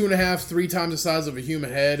is like 2.5, 3 times the size of a human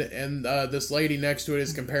head, and this lady next to it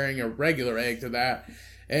is comparing a regular egg to that.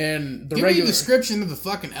 And the Give regular me a description of the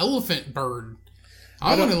fucking elephant bird.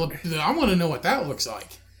 I want to know what that looks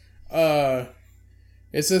like.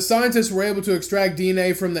 It says scientists were able to extract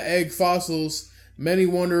DNA from the egg fossils. Many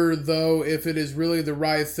wonder, though, if it is really the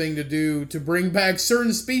right thing to do to bring back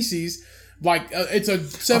certain species. Like, it's a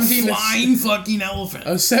flying fucking elephant.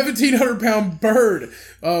 A 1,700-pound bird.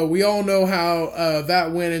 We all know how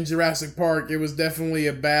that went in Jurassic Park. It was definitely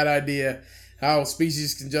a bad idea how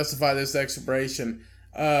species can justify this exploration.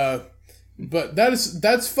 But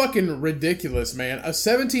that's fucking ridiculous, man. A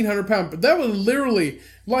 1,700-pound... That was literally...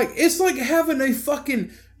 Like, it's like having a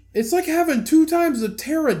fucking... It's like having 2 times a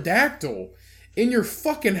pterodactyl in your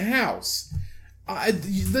fucking house.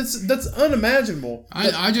 That's unimaginable.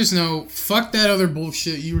 I just know, fuck that other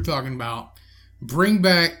bullshit you were talking about. Bring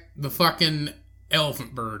back the fucking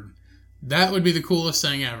elephant bird. That would be the coolest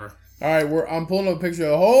thing ever. Alright, I'm pulling up a picture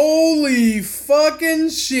of... Holy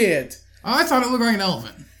fucking shit. Oh, I thought it looked like an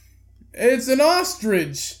elephant. It's an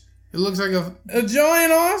ostrich. It looks like a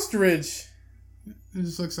giant ostrich. It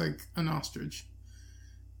just looks like an ostrich.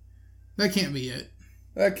 That can't be it.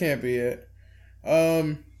 That can't be it.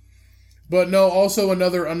 But no, also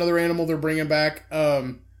another animal they're bringing back.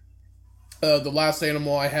 The last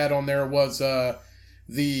animal I had on there was the...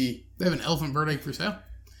 They have an elephant bird egg for sale?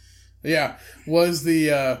 Yeah, was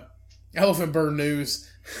the elephant bird news.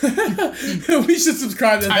 We should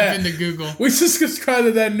subscribe to that. Type into Google. We should subscribe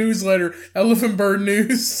to that newsletter, Elephant Bird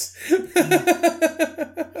News.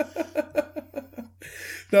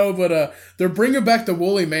 No, but they're bringing back the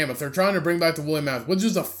woolly mammoth. They're trying to bring back the woolly mammoth, which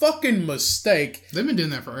is a fucking mistake. They've been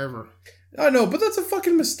doing that forever. I know, but that's a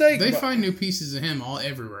fucking mistake. They find new pieces of him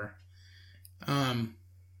everywhere. I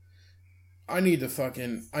need to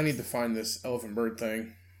find this elephant bird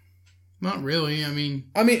thing. Not really. I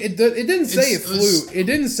mean, it didn't say it flew. It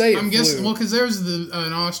didn't say it flew. I'm guessing. Well, because there's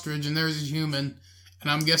an ostrich and there's a human, and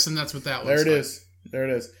I'm guessing that's what that looks like. There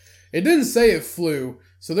it is. It didn't say it flew.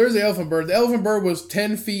 So there's the elephant bird. The elephant bird was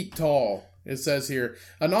 10 feet tall. It says here.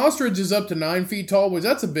 An ostrich is up to 9 feet tall, which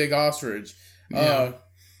that's a big ostrich. Yeah.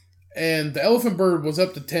 And the elephant bird was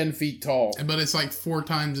up to 10 feet tall. But it's like 4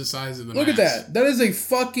 times the size of the Look at that. That is a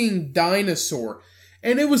fucking dinosaur.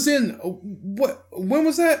 And it was in when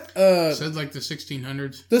was that? Said like the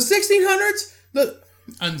 1600s. The 1600s? The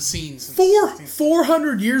unseen.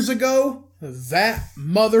 400 years ago, that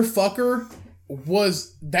motherfucker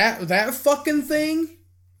was that fucking thing.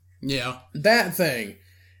 Yeah. That thing.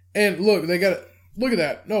 And look, they got look at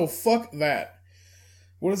that. No, fuck that.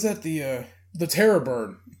 What is that? The terror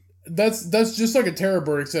bird. That's just like a terror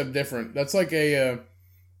bird except different. That's like a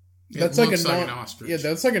that's like an ostrich. Yeah,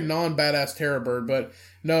 that's like a non-badass terror bird, but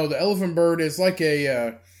no, the elephant bird is like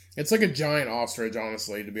it's like a giant ostrich,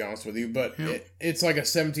 honestly, to be honest with you, but it's like a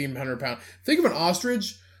 1,700 pound. Think of an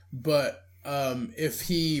ostrich, but if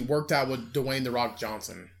he worked out with Dwayne "The Rock"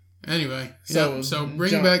 Johnson. Anyway, so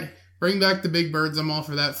bring back the big birds. I'm all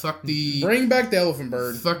for that. Bring back the elephant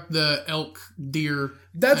bird. Fuck the elk, deer.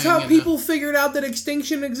 That's how people figured out that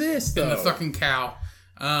extinction exists, though. And the fucking cow.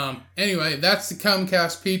 Anyway, that's the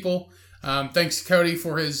Comcast, people. Thanks to Cody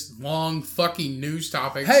for his long fucking news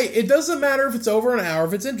topics. Hey, it doesn't matter if it's over an hour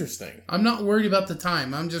if it's interesting. I'm not worried about the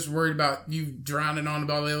time. I'm just worried about you drowning on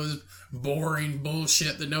about all this boring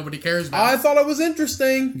bullshit that nobody cares about. I thought it was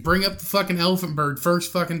interesting. Bring up the fucking elephant bird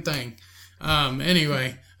first fucking thing.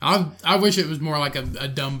 Anyway, I wish it was more like a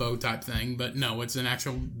Dumbo type thing, but no, it's an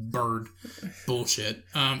actual bird bullshit.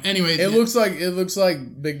 Anyway, it looks like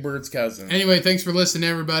Big Bird's cousin. Anyway, thanks for listening,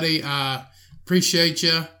 everybody. Appreciate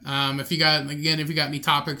you. If you got any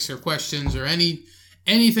topics or questions or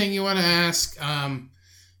anything you want to ask,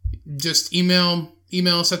 just email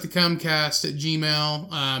us at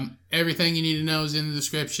thecomcast@gmail. Everything you need to know is in the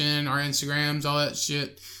description. Our Instagrams, all that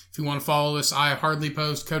shit. If you want to follow us, I hardly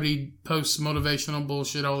post. Cody posts motivational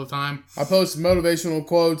bullshit all the time. I post motivational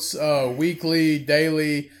quotes weekly,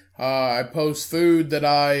 daily. I post food that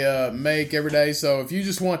I make every day. So if you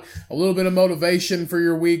just want a little bit of motivation for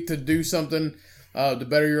your week to do something to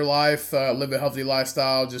better your life, live a healthy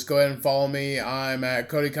lifestyle, just go ahead and follow me. I'm at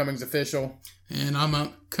Cody Cummings Official. And I'm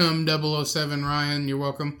at Cum007 Ryan. You're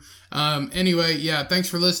welcome. Anyway, yeah, thanks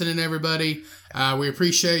for listening, everybody. We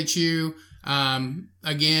appreciate you.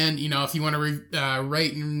 Again, if you want to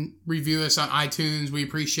rate and review us on iTunes, we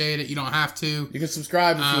appreciate it. You don't have to. You can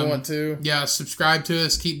subscribe if you want to. Yeah, subscribe to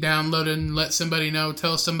us. Keep downloading. Let somebody know.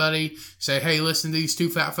 Tell somebody. Say, hey, listen to these two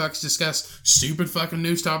fat fucks discuss stupid fucking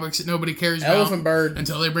news topics that nobody cares about. Elephant bird.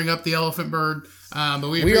 Until they bring up the elephant bird. But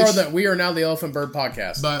we are now the Elephant Bird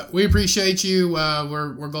Podcast. But we appreciate you.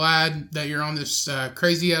 We're glad that you're on this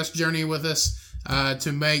crazy ass journey with us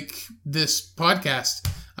to make this podcast.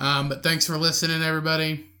 But thanks for listening,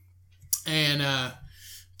 everybody. And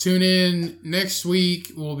tune in next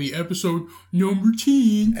week. Will be episode number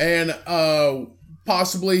 10. And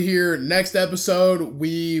possibly here next episode,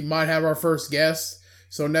 we might have our first guest.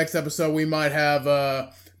 So next episode, we might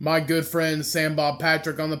have my good friend Sam Bob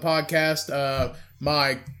Patrick on the podcast,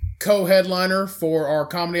 my co-headliner for our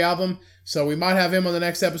comedy album. So we might have him on the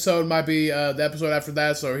next episode. Might be the episode after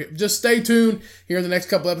that. So just stay tuned here in the next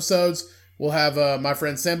couple episodes. We'll have my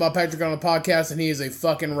friend Sam Bob Patrick on the podcast, and he is a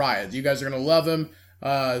fucking riot. You guys are going to love him.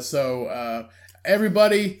 So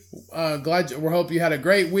everybody, we hope you had a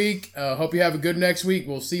great week. Hope you have a good next week.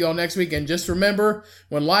 We'll see y'all next week. And just remember,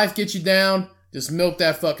 when life gets you down, just milk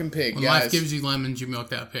that fucking pig, when guys. Life gives you lemons, you milk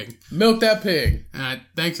that pig. Milk that pig. All right.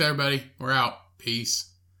 Thanks, everybody. We're out. Peace.